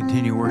stand and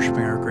continue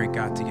worshiping our great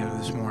God together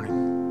this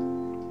morning.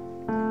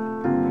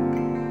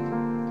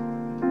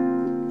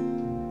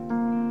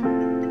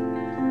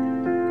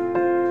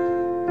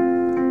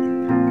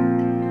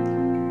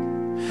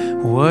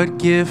 What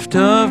gift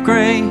of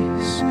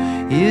grace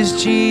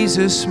is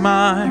Jesus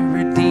my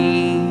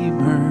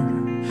Redeemer?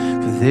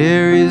 For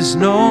there is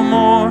no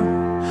more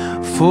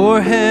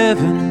for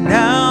heaven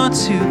now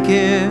to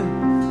give.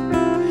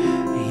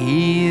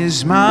 He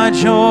is my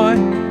joy,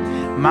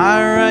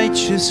 my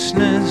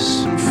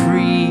righteousness and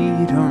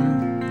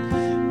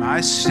freedom,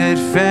 my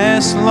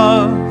steadfast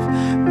love,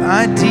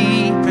 my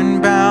deep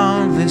and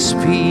boundless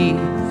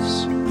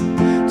peace.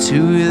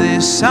 To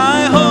this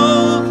I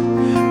hold,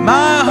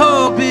 my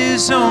hope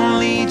is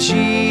only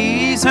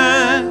Jesus,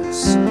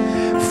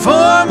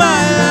 for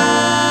my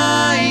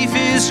life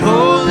is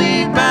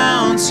wholly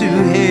bound to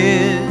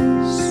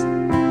his.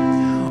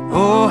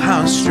 Oh,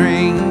 how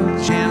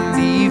strange and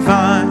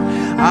divine.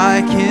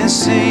 I can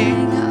sing,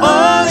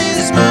 all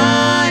is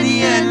mine,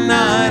 yet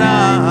not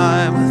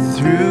I, but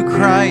through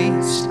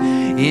Christ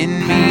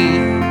in me.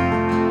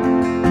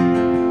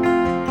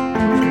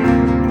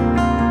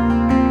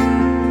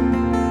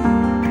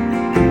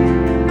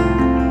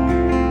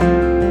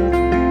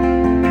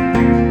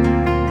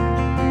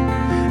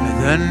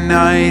 The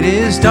night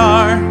is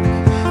dark,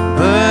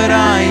 but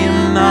I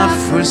am not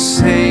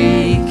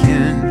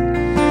forsaken.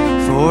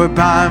 For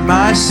by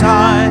my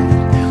side,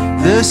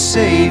 the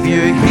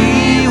Savior,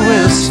 He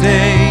will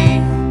stay.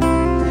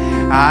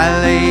 I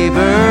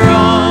labor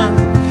on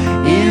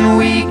in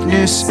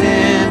weakness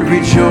and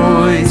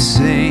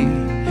rejoicing.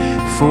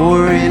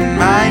 For in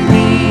my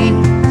need,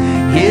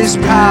 His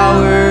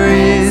power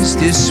is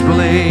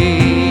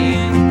displayed.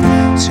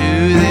 To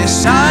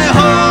this I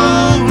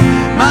hold,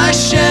 my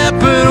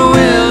shepherd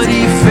will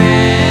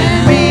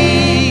defend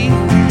me.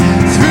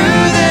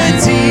 Through the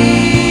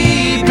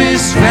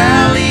deepest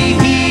valley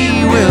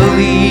He will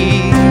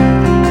lead.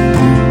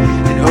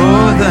 And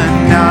oh, the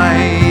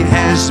night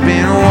has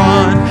been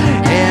won,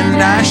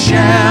 and I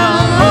shall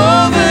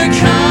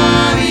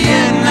overcome,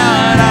 yet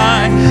not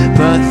I,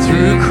 but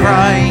through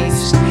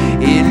Christ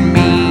in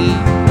me.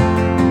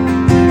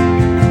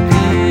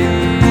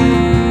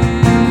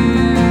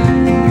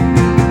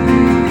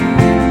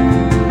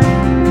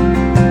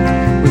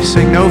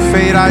 Sing, no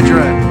fate I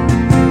dread,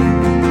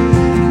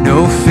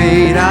 no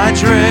fate I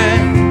dread.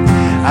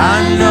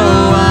 I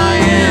know I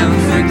am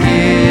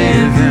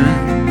forgiven.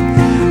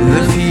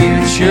 The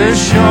future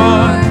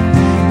sure,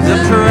 the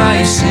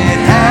price it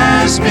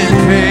has been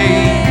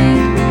paid.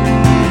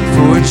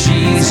 For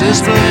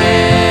Jesus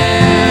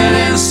bled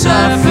and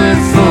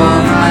suffered for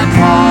my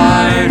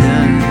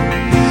pardon,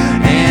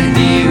 and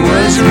He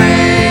was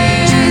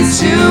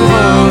raised to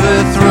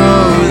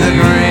overthrow the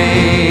grave.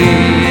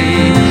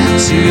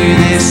 To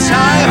this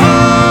I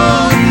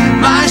hold,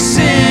 my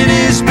sin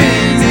has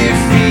been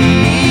defeated.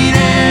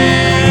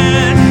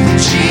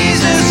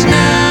 Jesus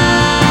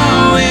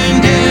now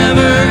and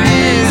ever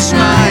is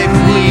my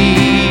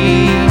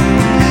plea.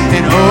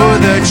 And oh,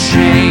 the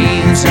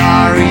chains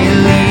are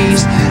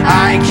released.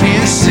 I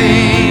can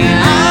sing,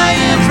 I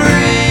am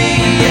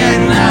free, yet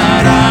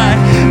not I,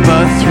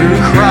 but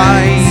through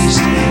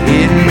Christ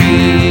in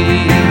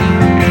me.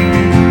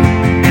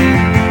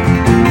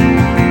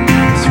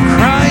 Through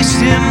Christ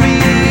in me.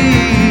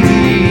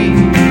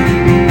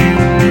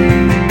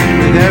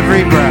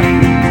 Every breath,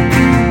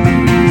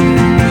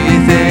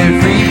 with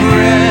every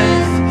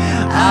breath,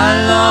 I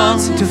long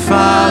to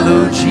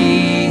follow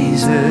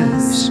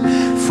Jesus,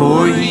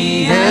 for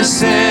He has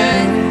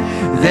said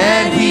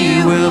that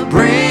He will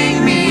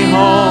bring me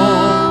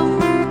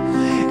home,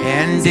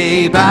 and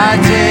day by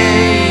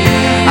day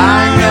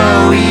I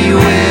know He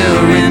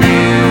will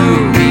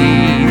renew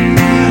me,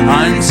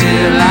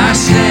 until I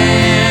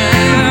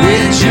stand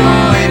with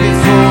joy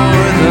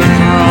before the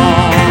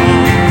throne.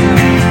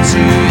 To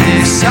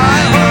this I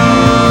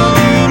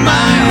hold,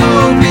 my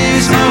hope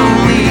is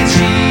only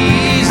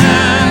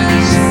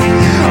Jesus.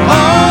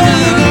 All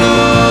the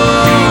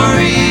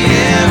glory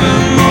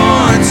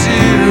evermore to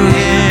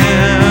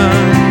Him.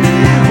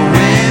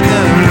 When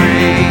the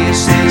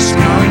race is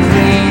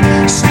complete,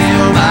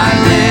 still my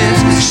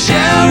lips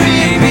shall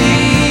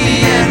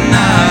repeat, yet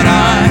not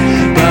I,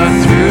 but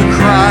through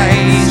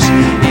Christ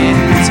in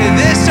me. To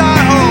this I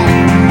hold,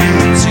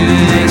 to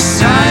this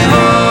I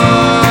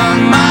hold,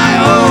 my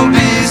hope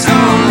is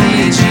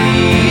only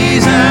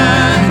Jesus.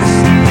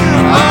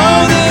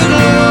 All the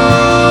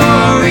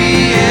glory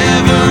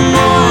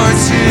evermore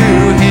to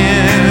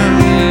Him.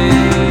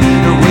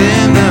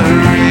 When the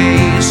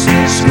race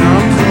is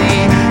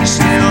complete,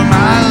 still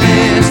my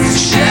lips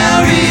shall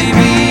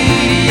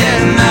repeat,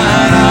 yet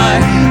not I,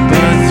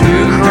 but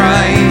through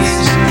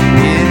Christ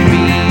in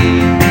me.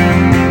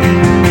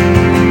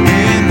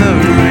 When the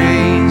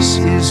race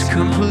is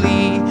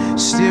complete,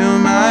 still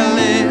my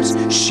lips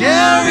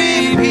shall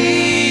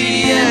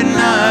repeat, yet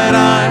not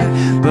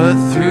I, but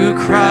through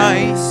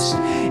Christ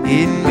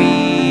in me.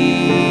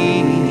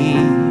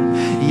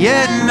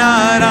 Yet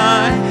not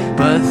I,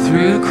 but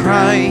through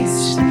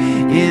Christ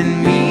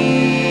in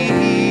me.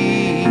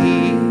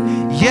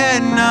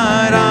 Yet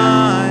not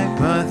I,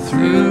 but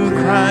through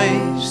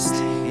Christ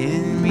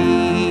in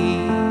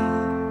me.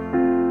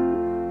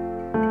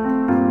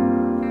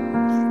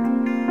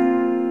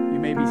 You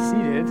may be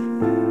seated.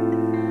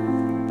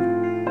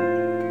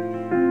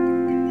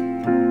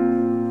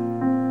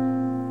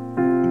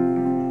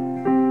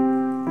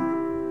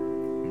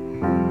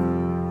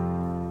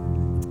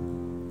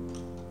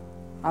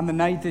 On the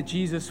night that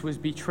Jesus was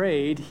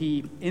betrayed,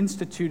 He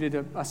instituted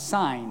a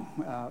sign,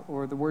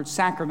 or the word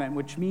sacrament,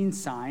 which means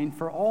sign,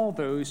 for all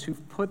those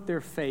who've put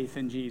their faith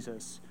in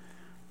Jesus,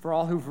 for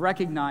all who've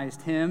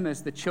recognized Him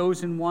as the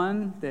chosen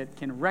one that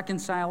can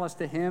reconcile us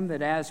to Him,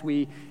 that as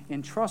we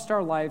entrust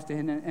our lives to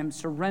Him and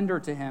surrender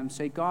to Him,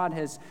 say, God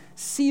has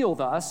sealed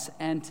us,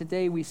 and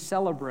today we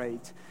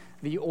celebrate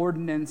the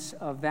ordinance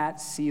of that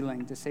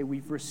sealing, to say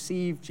we've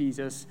received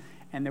Jesus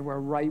and that we're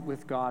right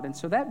with God. And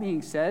so that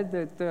being said,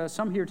 that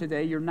some here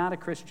today, you're not a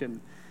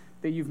Christian.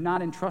 that you've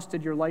not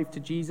entrusted your life to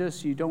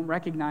Jesus, you don't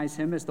recognize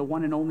him as the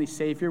one and only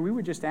Savior, we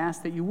would just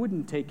ask that you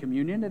wouldn't take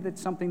communion, and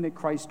it's something that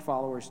Christ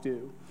followers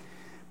do.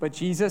 But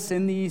Jesus,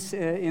 in these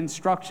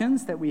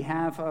instructions, that we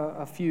have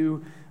a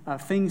few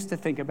things to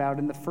think about,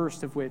 and the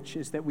first of which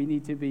is that we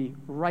need to be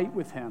right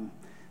with him.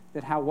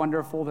 That how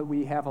wonderful that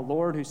we have a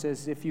Lord who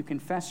says, if you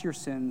confess your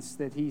sins,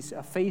 that he's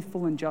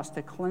faithful and just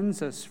to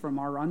cleanse us from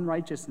our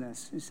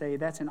unrighteousness. You say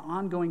that's an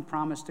ongoing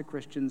promise to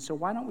Christians. So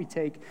why don't we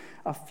take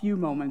a few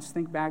moments,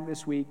 think back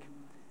this week,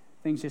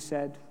 things you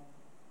said,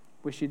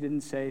 wish you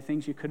didn't say,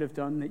 things you could have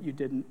done that you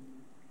didn't,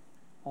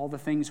 all the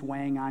things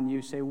weighing on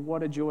you. Say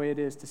what a joy it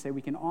is to say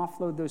we can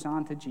offload those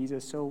onto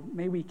Jesus. So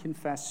may we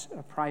confess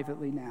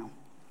privately now.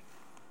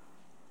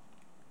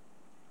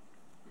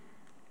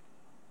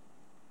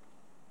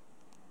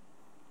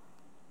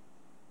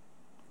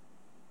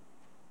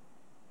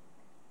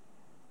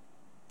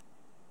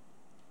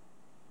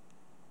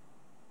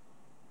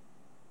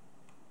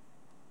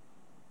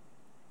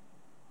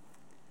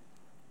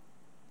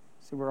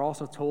 So we're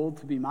also told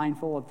to be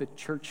mindful of the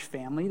church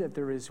family, that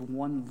there is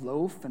one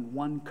loaf and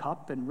one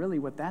cup. And really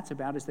what that's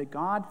about is that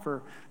God,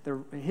 for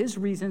his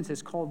reasons,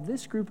 has called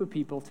this group of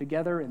people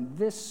together in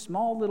this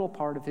small little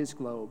part of his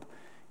globe.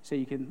 So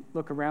you can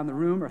look around the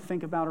room or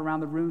think about around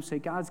the room, say,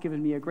 God's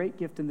given me a great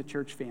gift in the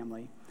church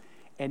family.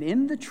 And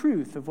in the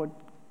truth of what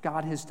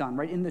God has done,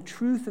 right, in the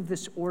truth of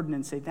this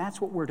ordinance, say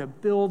that's what we're to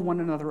build one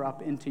another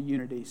up into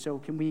unity. So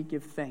can we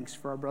give thanks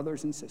for our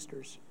brothers and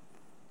sisters?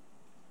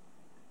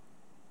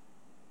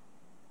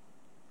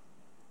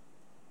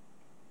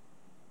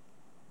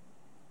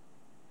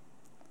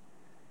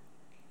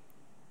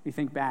 We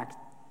think back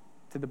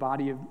to the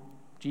body of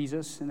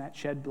Jesus and that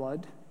shed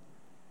blood.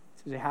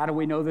 So how do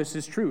we know this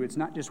is true? It's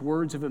not just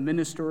words of a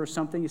minister or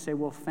something. You say,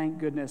 well, thank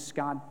goodness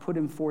God put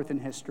him forth in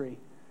history.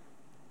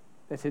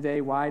 That today,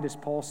 why does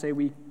Paul say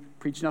we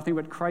preach nothing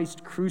but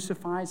Christ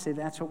crucified? Say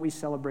that's what we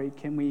celebrate.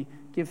 Can we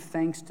give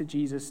thanks to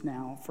Jesus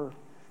now for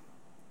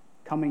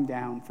coming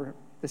down, for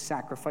the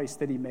sacrifice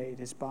that he made,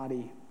 his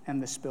body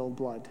and the spilled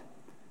blood,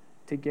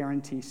 to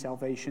guarantee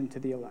salvation to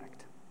the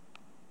elect?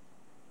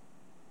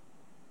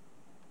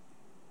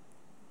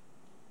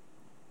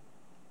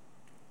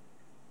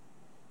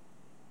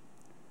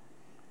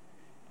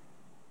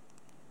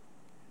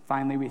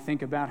 Finally, we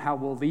think about how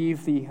we'll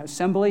leave the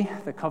assembly,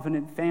 the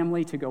covenant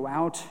family, to go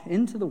out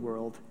into the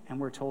world, and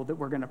we're told that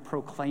we're going to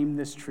proclaim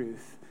this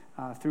truth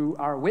through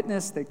our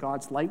witness, that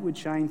God's light would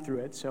shine through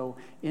it. So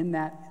in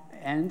that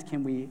end,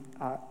 can we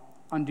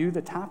undo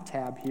the top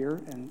tab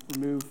here and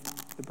remove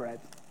the bread?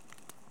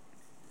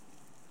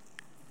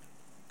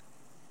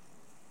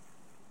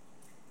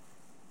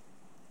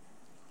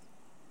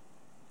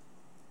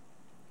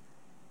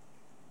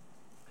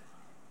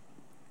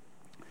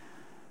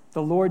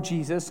 The Lord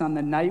Jesus, on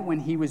the night when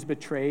he was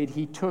betrayed,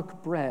 he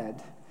took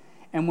bread,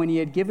 and when he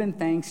had given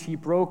thanks, he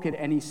broke it,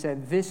 and he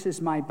said, "This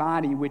is my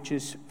body, which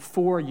is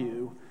for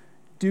you.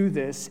 Do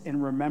this in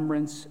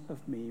remembrance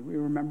of me." We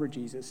remember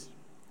Jesus.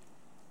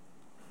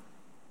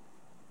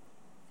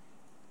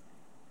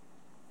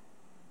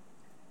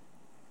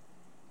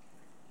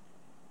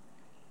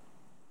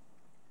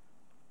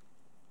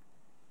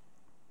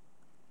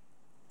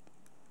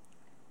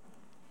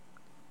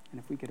 And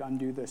if we could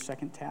undo the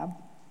second tab.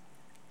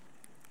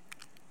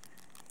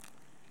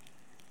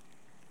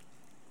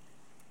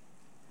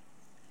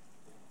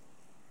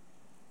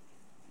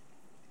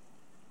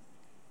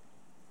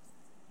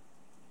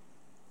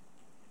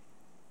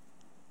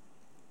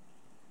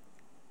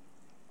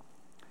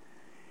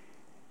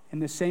 In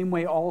the same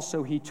way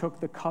also he took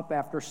the cup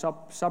after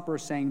supper,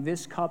 saying,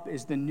 "This cup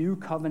is the new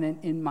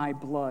covenant in my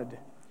blood.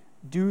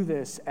 Do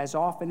this as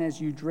often as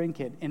you drink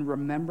it in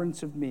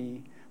remembrance of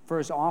me. For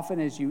as often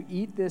as you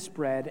eat this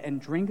bread and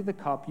drink the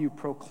cup, you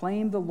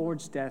proclaim the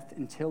Lord's death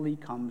until he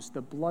comes,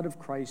 the blood of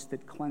Christ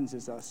that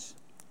cleanses us."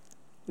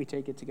 We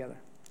take it together.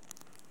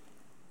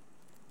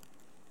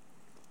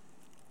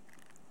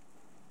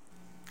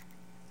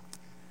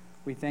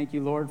 We thank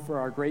you, Lord, for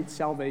our great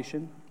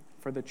salvation,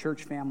 for the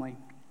church family,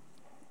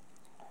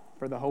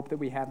 for the hope that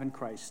we have in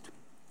Christ.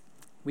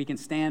 We can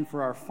stand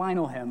for our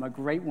final hymn, a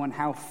great one,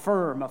 "How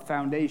Firm a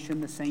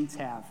Foundation the Saints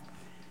Have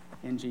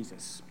in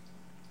Jesus."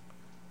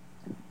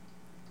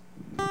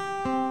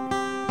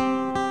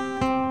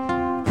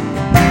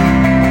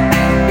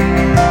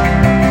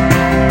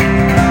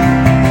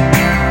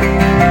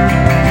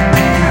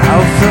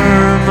 How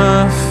firm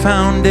a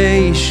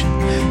foundation,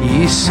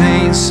 ye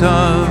saints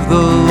of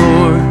the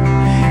Lord,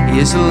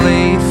 is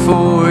laid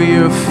for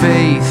your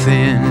faith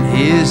in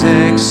his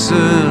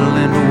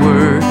excellent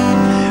word.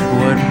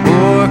 What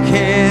more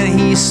can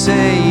he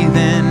say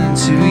than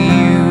to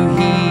you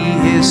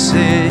he has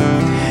said,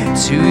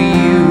 to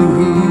you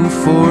who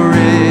for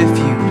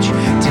refuge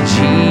to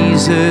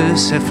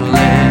Jesus have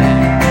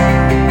fled?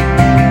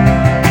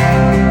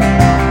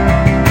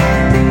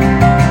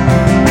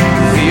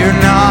 Fear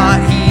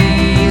not,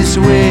 he is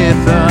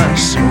with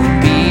us, so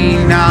be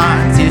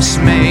not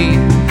dismayed,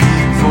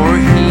 for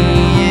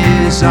he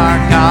is our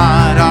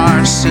God,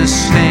 our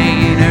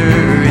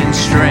sustainer and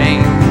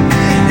strength.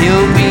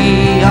 He'll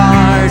be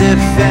our defense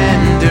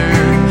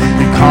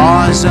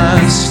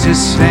to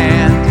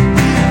stand,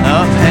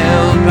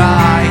 upheld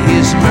by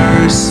his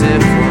merciful,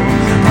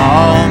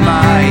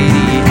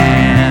 almighty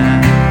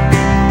hand.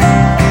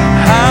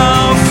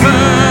 How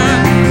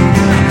firm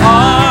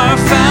our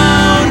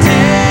foundation,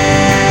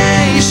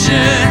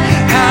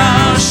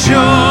 how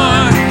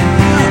sure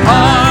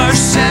our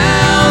salvation,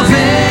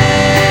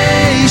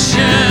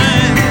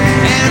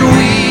 and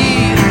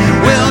we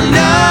will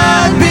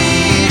not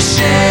be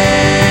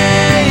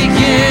shaken.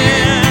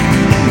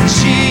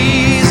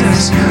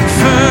 Jesus,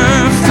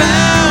 firm foundation.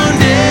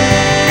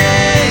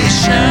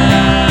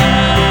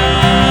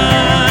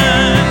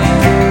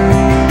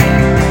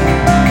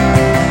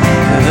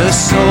 The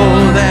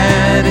soul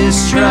that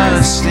is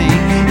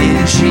trusting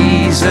in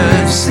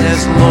Jesus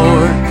as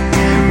Lord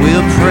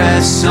will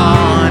press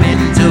on,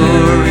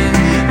 enduring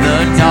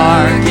the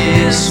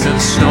darkest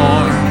of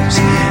storms.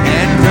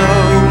 And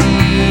though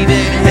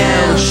even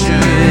hell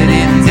should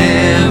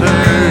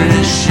endeavor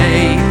to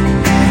shake,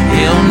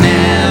 he'll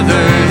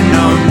never,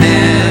 no,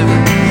 never,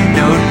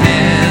 no,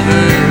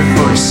 never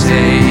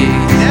forsake.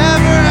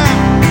 Never,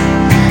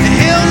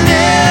 he'll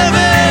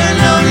never,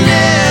 no,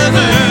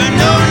 never,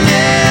 no,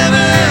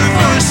 never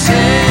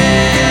forsake.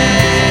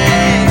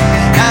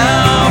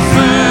 How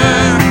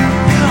firm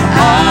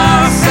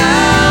our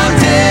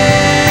foundation,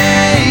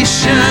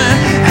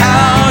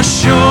 how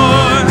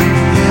sure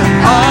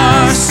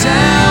our salvation,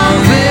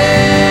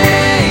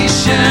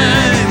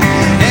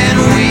 and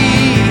we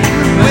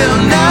will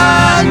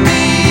not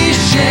be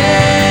shaken.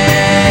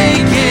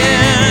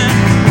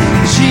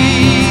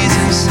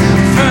 Jesus,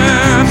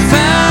 firm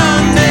foundation.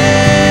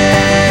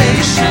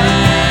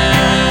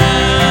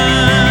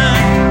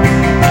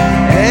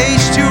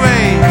 Age to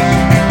age,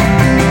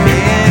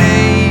 in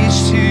age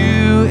to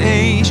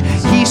age,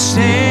 he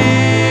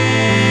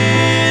stands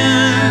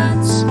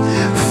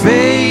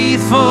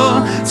faithful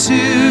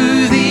to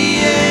the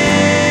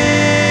end.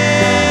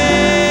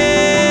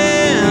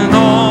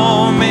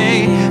 All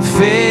may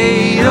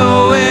fade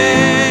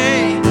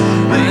away,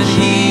 but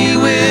he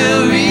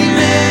will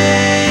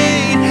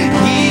remain.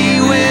 He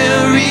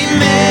will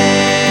remain.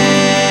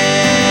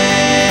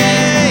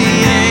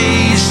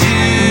 Age to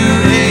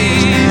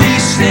age, he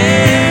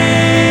stands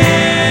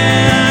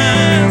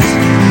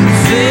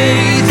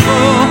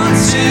faithful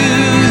to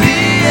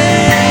the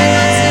end.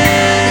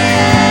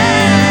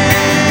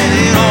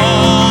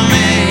 All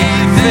may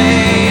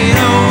fade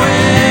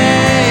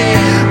away,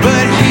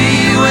 but he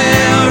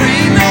will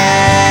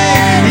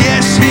remain.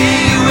 Yes, he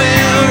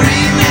will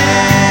remain.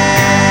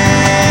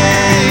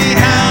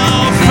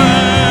 How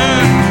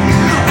firm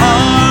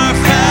our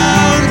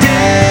foundation,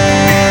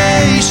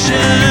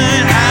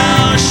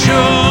 how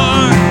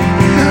sure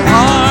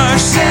our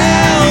salvation,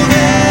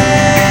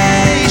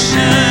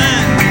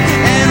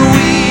 and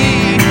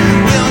we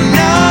will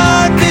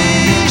not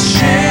be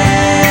shaken.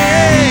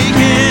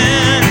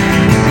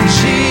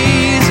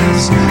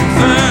 Jesus,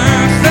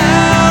 firm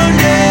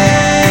foundation.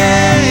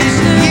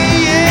 He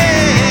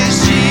is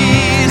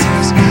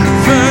Jesus,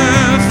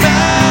 firm foundation.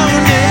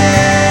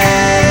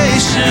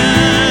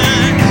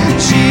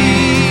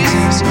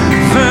 Jesus,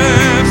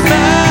 firm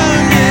foundation.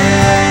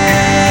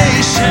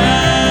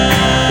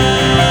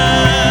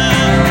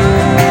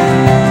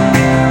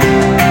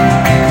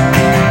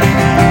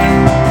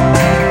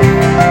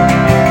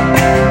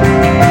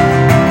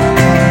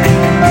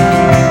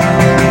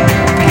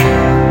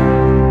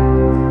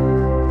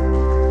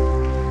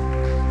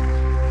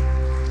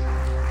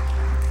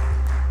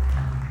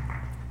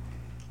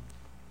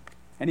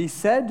 And he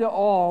said to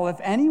all, if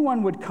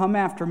anyone would come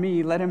after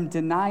me, let him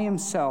deny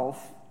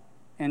himself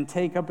and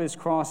take up his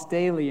cross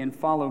daily and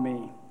follow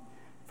me.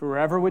 For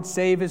whoever would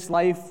save his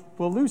life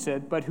will lose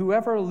it, but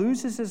whoever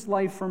loses his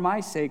life for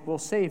my sake will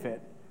save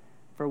it.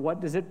 For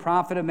what does it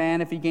profit a man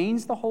if he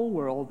gains the whole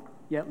world,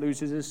 yet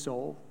loses his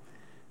soul?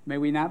 May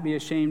we not be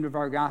ashamed of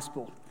our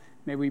gospel.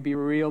 May we be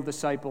real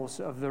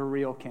disciples of the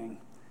real King.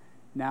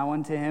 Now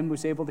unto him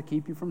who's able to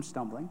keep you from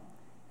stumbling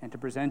and to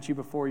present you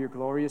before your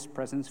glorious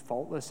presence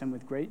faultless and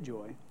with great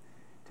joy,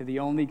 to the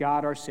only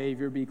God our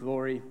Savior be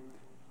glory,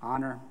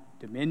 honor,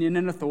 dominion,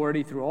 and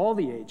authority through all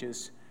the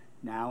ages,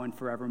 now and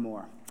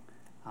forevermore.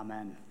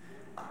 Amen.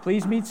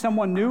 Please meet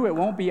someone new. It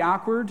won't be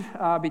awkward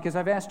because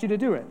I've asked you to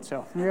do it.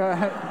 So.